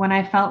 When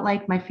I felt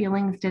like my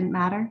feelings didn't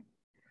matter.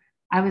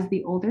 I was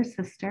the older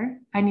sister.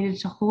 I needed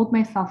to hold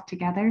myself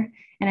together,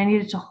 and I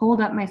needed to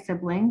hold up my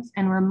siblings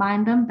and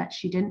remind them that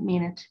she didn't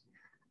mean it.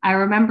 I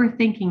remember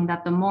thinking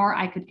that the more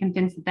I could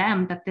convince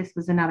them that this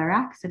was another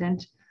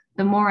accident,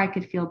 the more I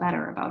could feel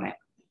better about it.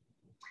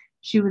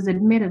 She was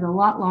admitted a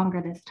lot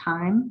longer this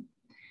time.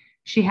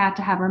 She had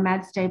to have her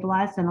meds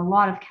stabilized and a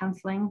lot of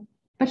counseling,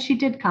 but she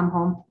did come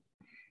home.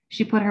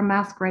 She put her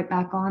mask right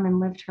back on and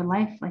lived her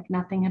life like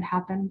nothing had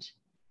happened.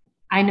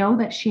 I know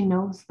that she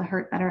knows the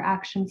hurt that her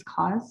actions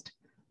caused,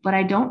 but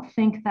I don't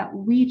think that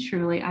we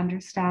truly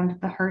understand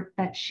the hurt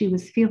that she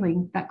was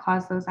feeling that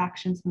caused those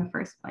actions in the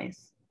first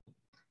place.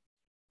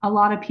 A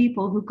lot of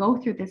people who go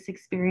through this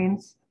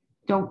experience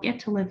don't get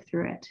to live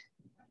through it.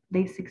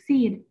 They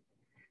succeed.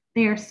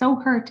 They are so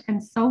hurt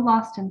and so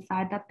lost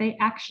inside that they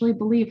actually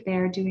believe they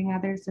are doing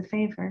others a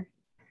favor.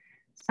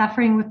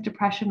 Suffering with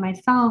depression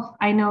myself,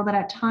 I know that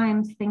at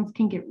times things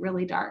can get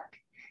really dark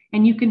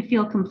and you can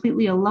feel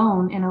completely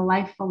alone in a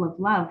life full of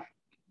love.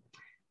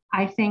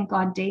 I thank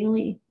God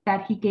daily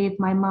that He gave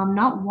my mom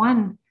not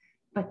one,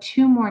 but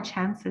 2 more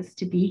chances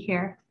to be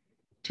here,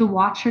 to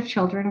watch her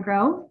children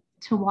grow,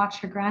 to watch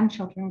her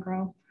grandchildren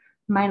grow.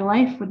 My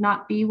life would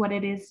not be what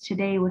it is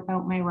today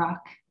without my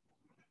rock.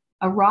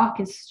 A rock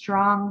is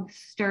strong,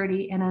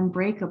 sturdy, and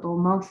unbreakable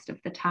most of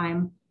the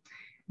time.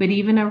 But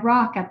even a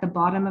rock at the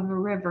bottom of a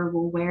river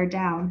will wear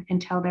down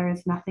until there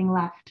is nothing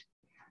left.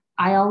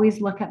 I always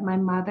look at my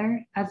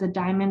mother as a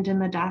diamond in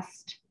the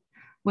dust.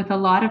 With a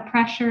lot of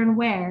pressure and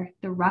wear,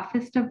 the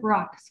roughest of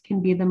rocks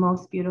can be the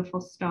most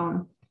beautiful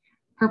stone.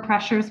 Her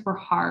pressures were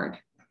hard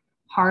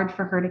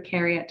for her to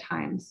carry at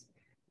times,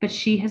 but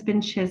she has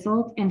been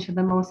chiseled into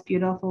the most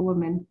beautiful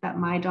woman that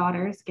my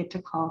daughters get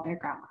to call their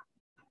grandma.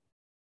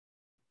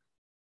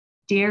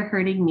 Dear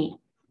hurting me.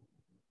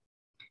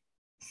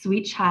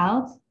 Sweet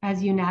child,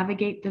 as you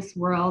navigate this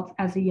world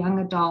as a young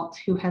adult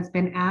who has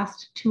been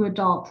asked to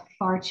adult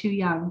far too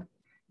young,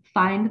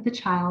 find the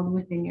child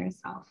within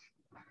yourself.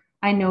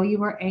 I know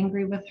you are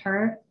angry with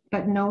her,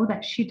 but know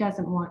that she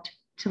doesn't want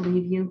to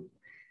leave you.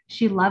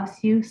 She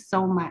loves you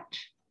so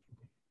much.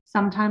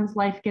 Sometimes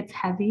life gets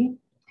heavy,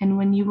 and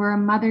when you are a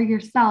mother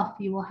yourself,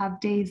 you will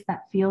have days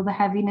that feel the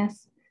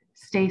heaviness.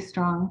 Stay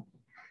strong.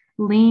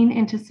 Lean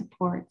into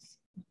supports.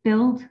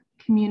 Build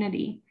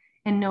community,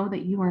 and know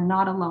that you are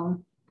not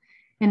alone.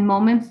 In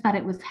moments that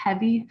it was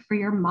heavy for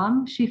your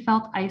mom, she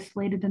felt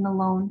isolated and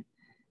alone.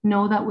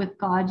 Know that with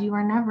God, you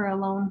are never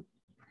alone.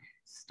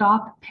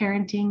 Stop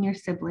parenting your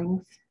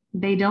siblings.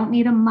 They don't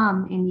need a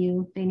mom in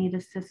you, they need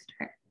a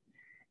sister.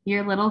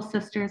 Your little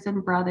sisters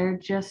and brother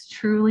just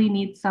truly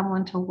need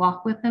someone to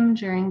walk with them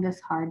during this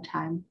hard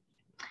time.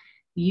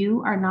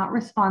 You are not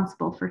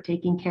responsible for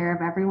taking care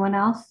of everyone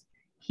else.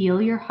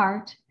 Heal your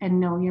heart and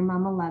know your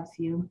mama loves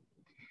you.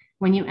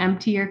 When you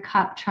empty your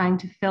cup trying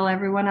to fill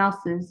everyone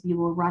else's, you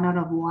will run out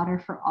of water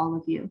for all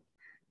of you.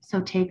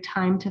 So take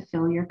time to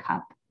fill your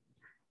cup.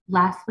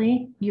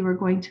 Lastly, you are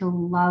going to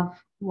love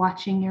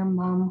watching your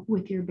mom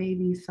with your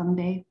babies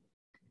someday.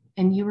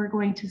 And you are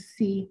going to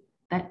see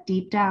that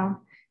deep down,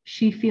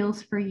 she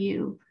feels for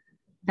you,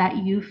 that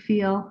you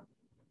feel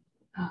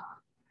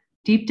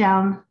deep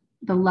down,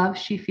 the love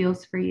she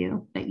feels for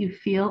you, that you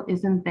feel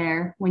isn't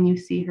there when you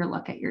see her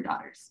look at your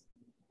daughters.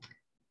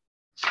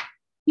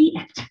 The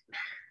end.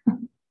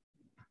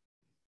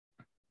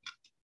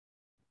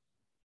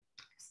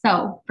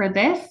 So for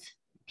this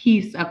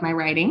piece of my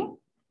writing,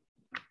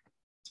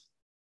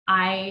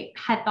 I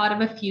had thought of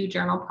a few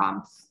journal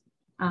prompts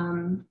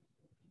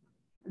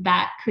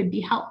that could be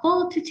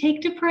helpful to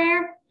take to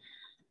prayer.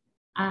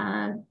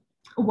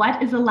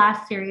 What is the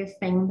last serious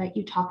thing that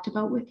you talked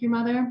about with your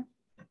mother?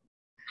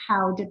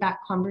 How did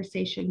that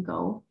conversation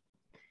go?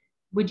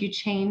 Would you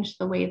change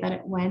the way that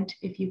it went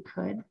if you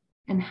could,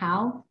 and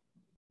how?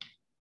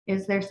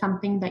 Is there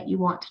something that you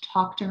want to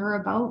talk to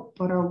her about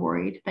but are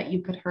worried that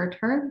you could hurt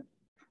her?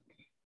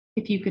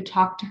 If you could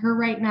talk to her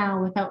right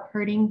now without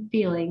hurting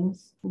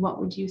feelings,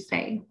 what would you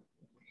say?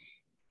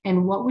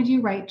 And what would you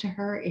write to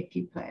her if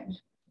you could?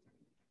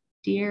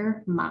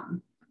 Dear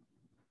Mom.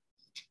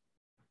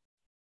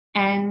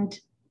 And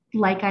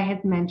like I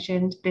had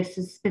mentioned, this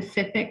is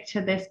specific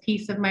to this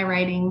piece of my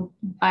writing,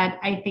 but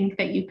I think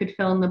that you could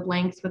fill in the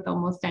blanks with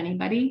almost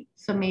anybody.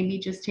 So maybe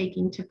just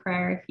taking to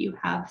prayer if you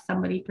have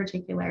somebody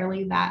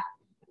particularly that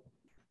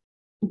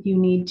you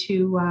need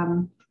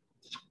to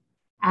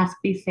ask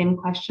these same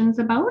questions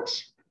about.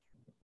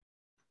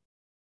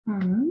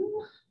 And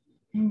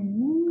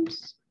I'm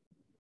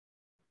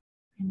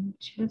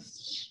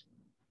just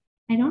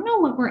I don't know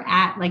what we're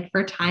at like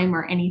for time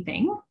or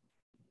anything.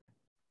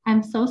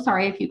 I'm so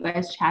sorry if you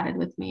guys chatted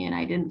with me and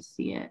I didn't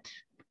see it.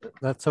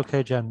 That's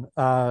okay, Jen.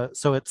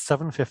 So it's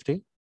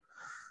 7:50.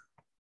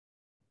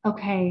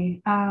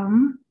 Okay.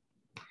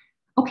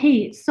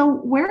 Okay, so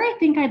where I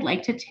think I'd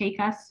like to take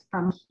us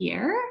from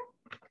here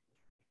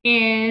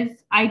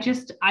is I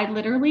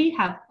literally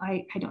have,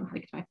 I don't know how to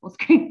get to my full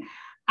screen.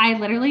 I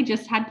literally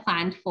just had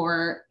planned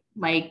for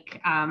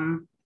like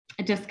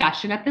a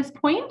discussion at this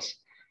point.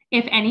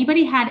 If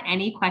anybody had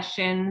any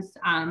questions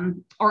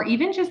or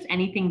even just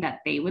anything that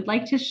they would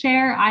like to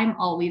share, I'm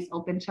always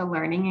open to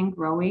learning and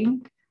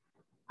growing.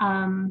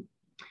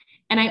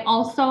 And I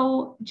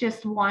also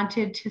just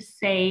wanted to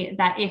say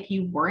that if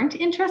you weren't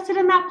interested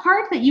in that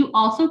part, that you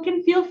also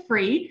can feel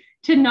free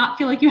to not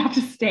feel like you have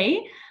to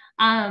stay,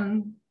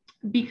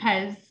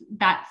 because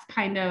that's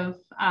kind of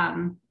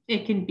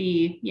it can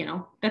be, you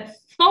know, that's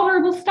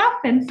vulnerable stuff.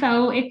 And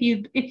so if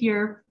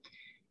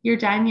you're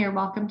done, you're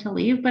welcome to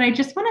leave. But I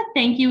just want to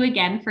thank you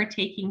again for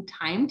taking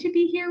time to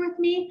be here with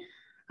me,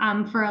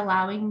 for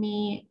allowing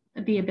me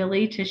the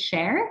ability to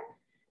share.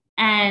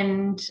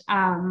 And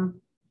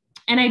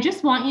I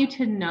just want you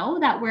to know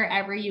that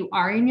wherever you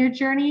are in your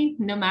journey,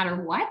 no matter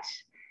what,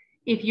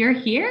 if you're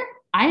here,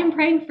 I am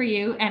praying for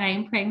you and I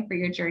am praying for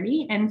your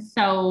journey. And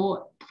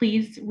so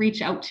please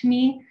reach out to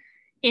me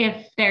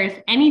if there's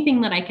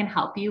anything that I can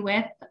help you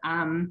with.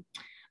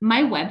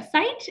 My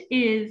website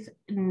is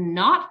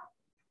not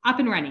up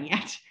and running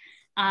yet.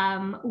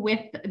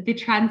 With the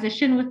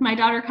transition with my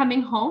daughter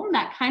coming home,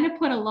 that kind of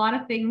put a lot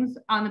of things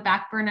on the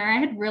back burner. I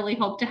had really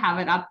hoped to have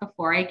it up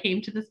before I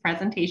came to this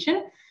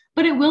presentation,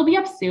 but it will be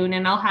up soon,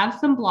 and I'll have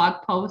some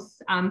blog posts,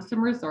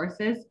 some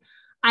resources.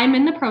 I'm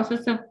in the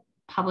process of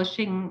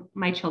publishing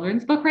my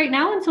children's book right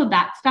now, and so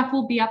that stuff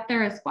will be up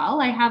there as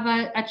well. I have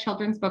a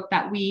children's book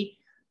that we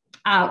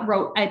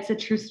wrote. It's a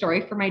true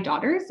story for my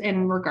daughters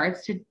in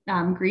regards to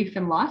grief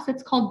and loss.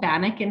 It's called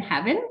Bannock in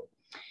Heaven.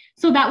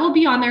 So that will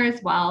be on there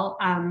as well.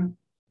 I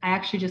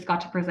actually just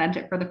got to present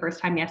it for the first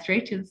time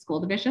yesterday to the school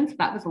division, so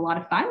that was a lot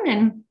of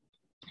fun.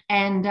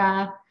 And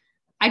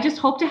I just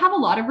hope to have a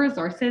lot of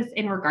resources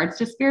in regards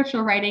to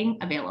spiritual writing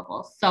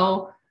available.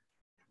 So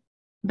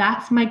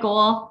that's my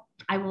goal.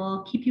 I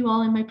will keep you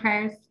all in my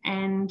prayers,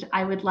 and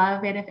I would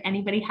love it if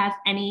anybody has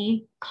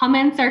any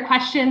comments or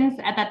questions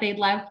that they'd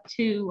love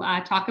to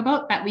talk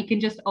about, that we can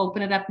just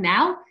open it up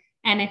now.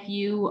 And if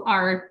you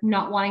are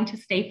not wanting to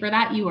stay for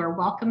that, you are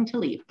welcome to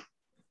leave.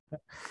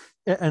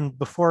 And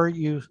before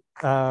you,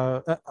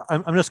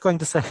 I'm just going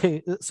to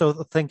say, so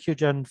thank you,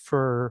 Jen,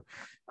 for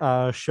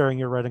sharing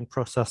your writing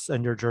process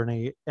and your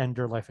journey and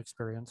your life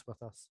experience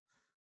with us.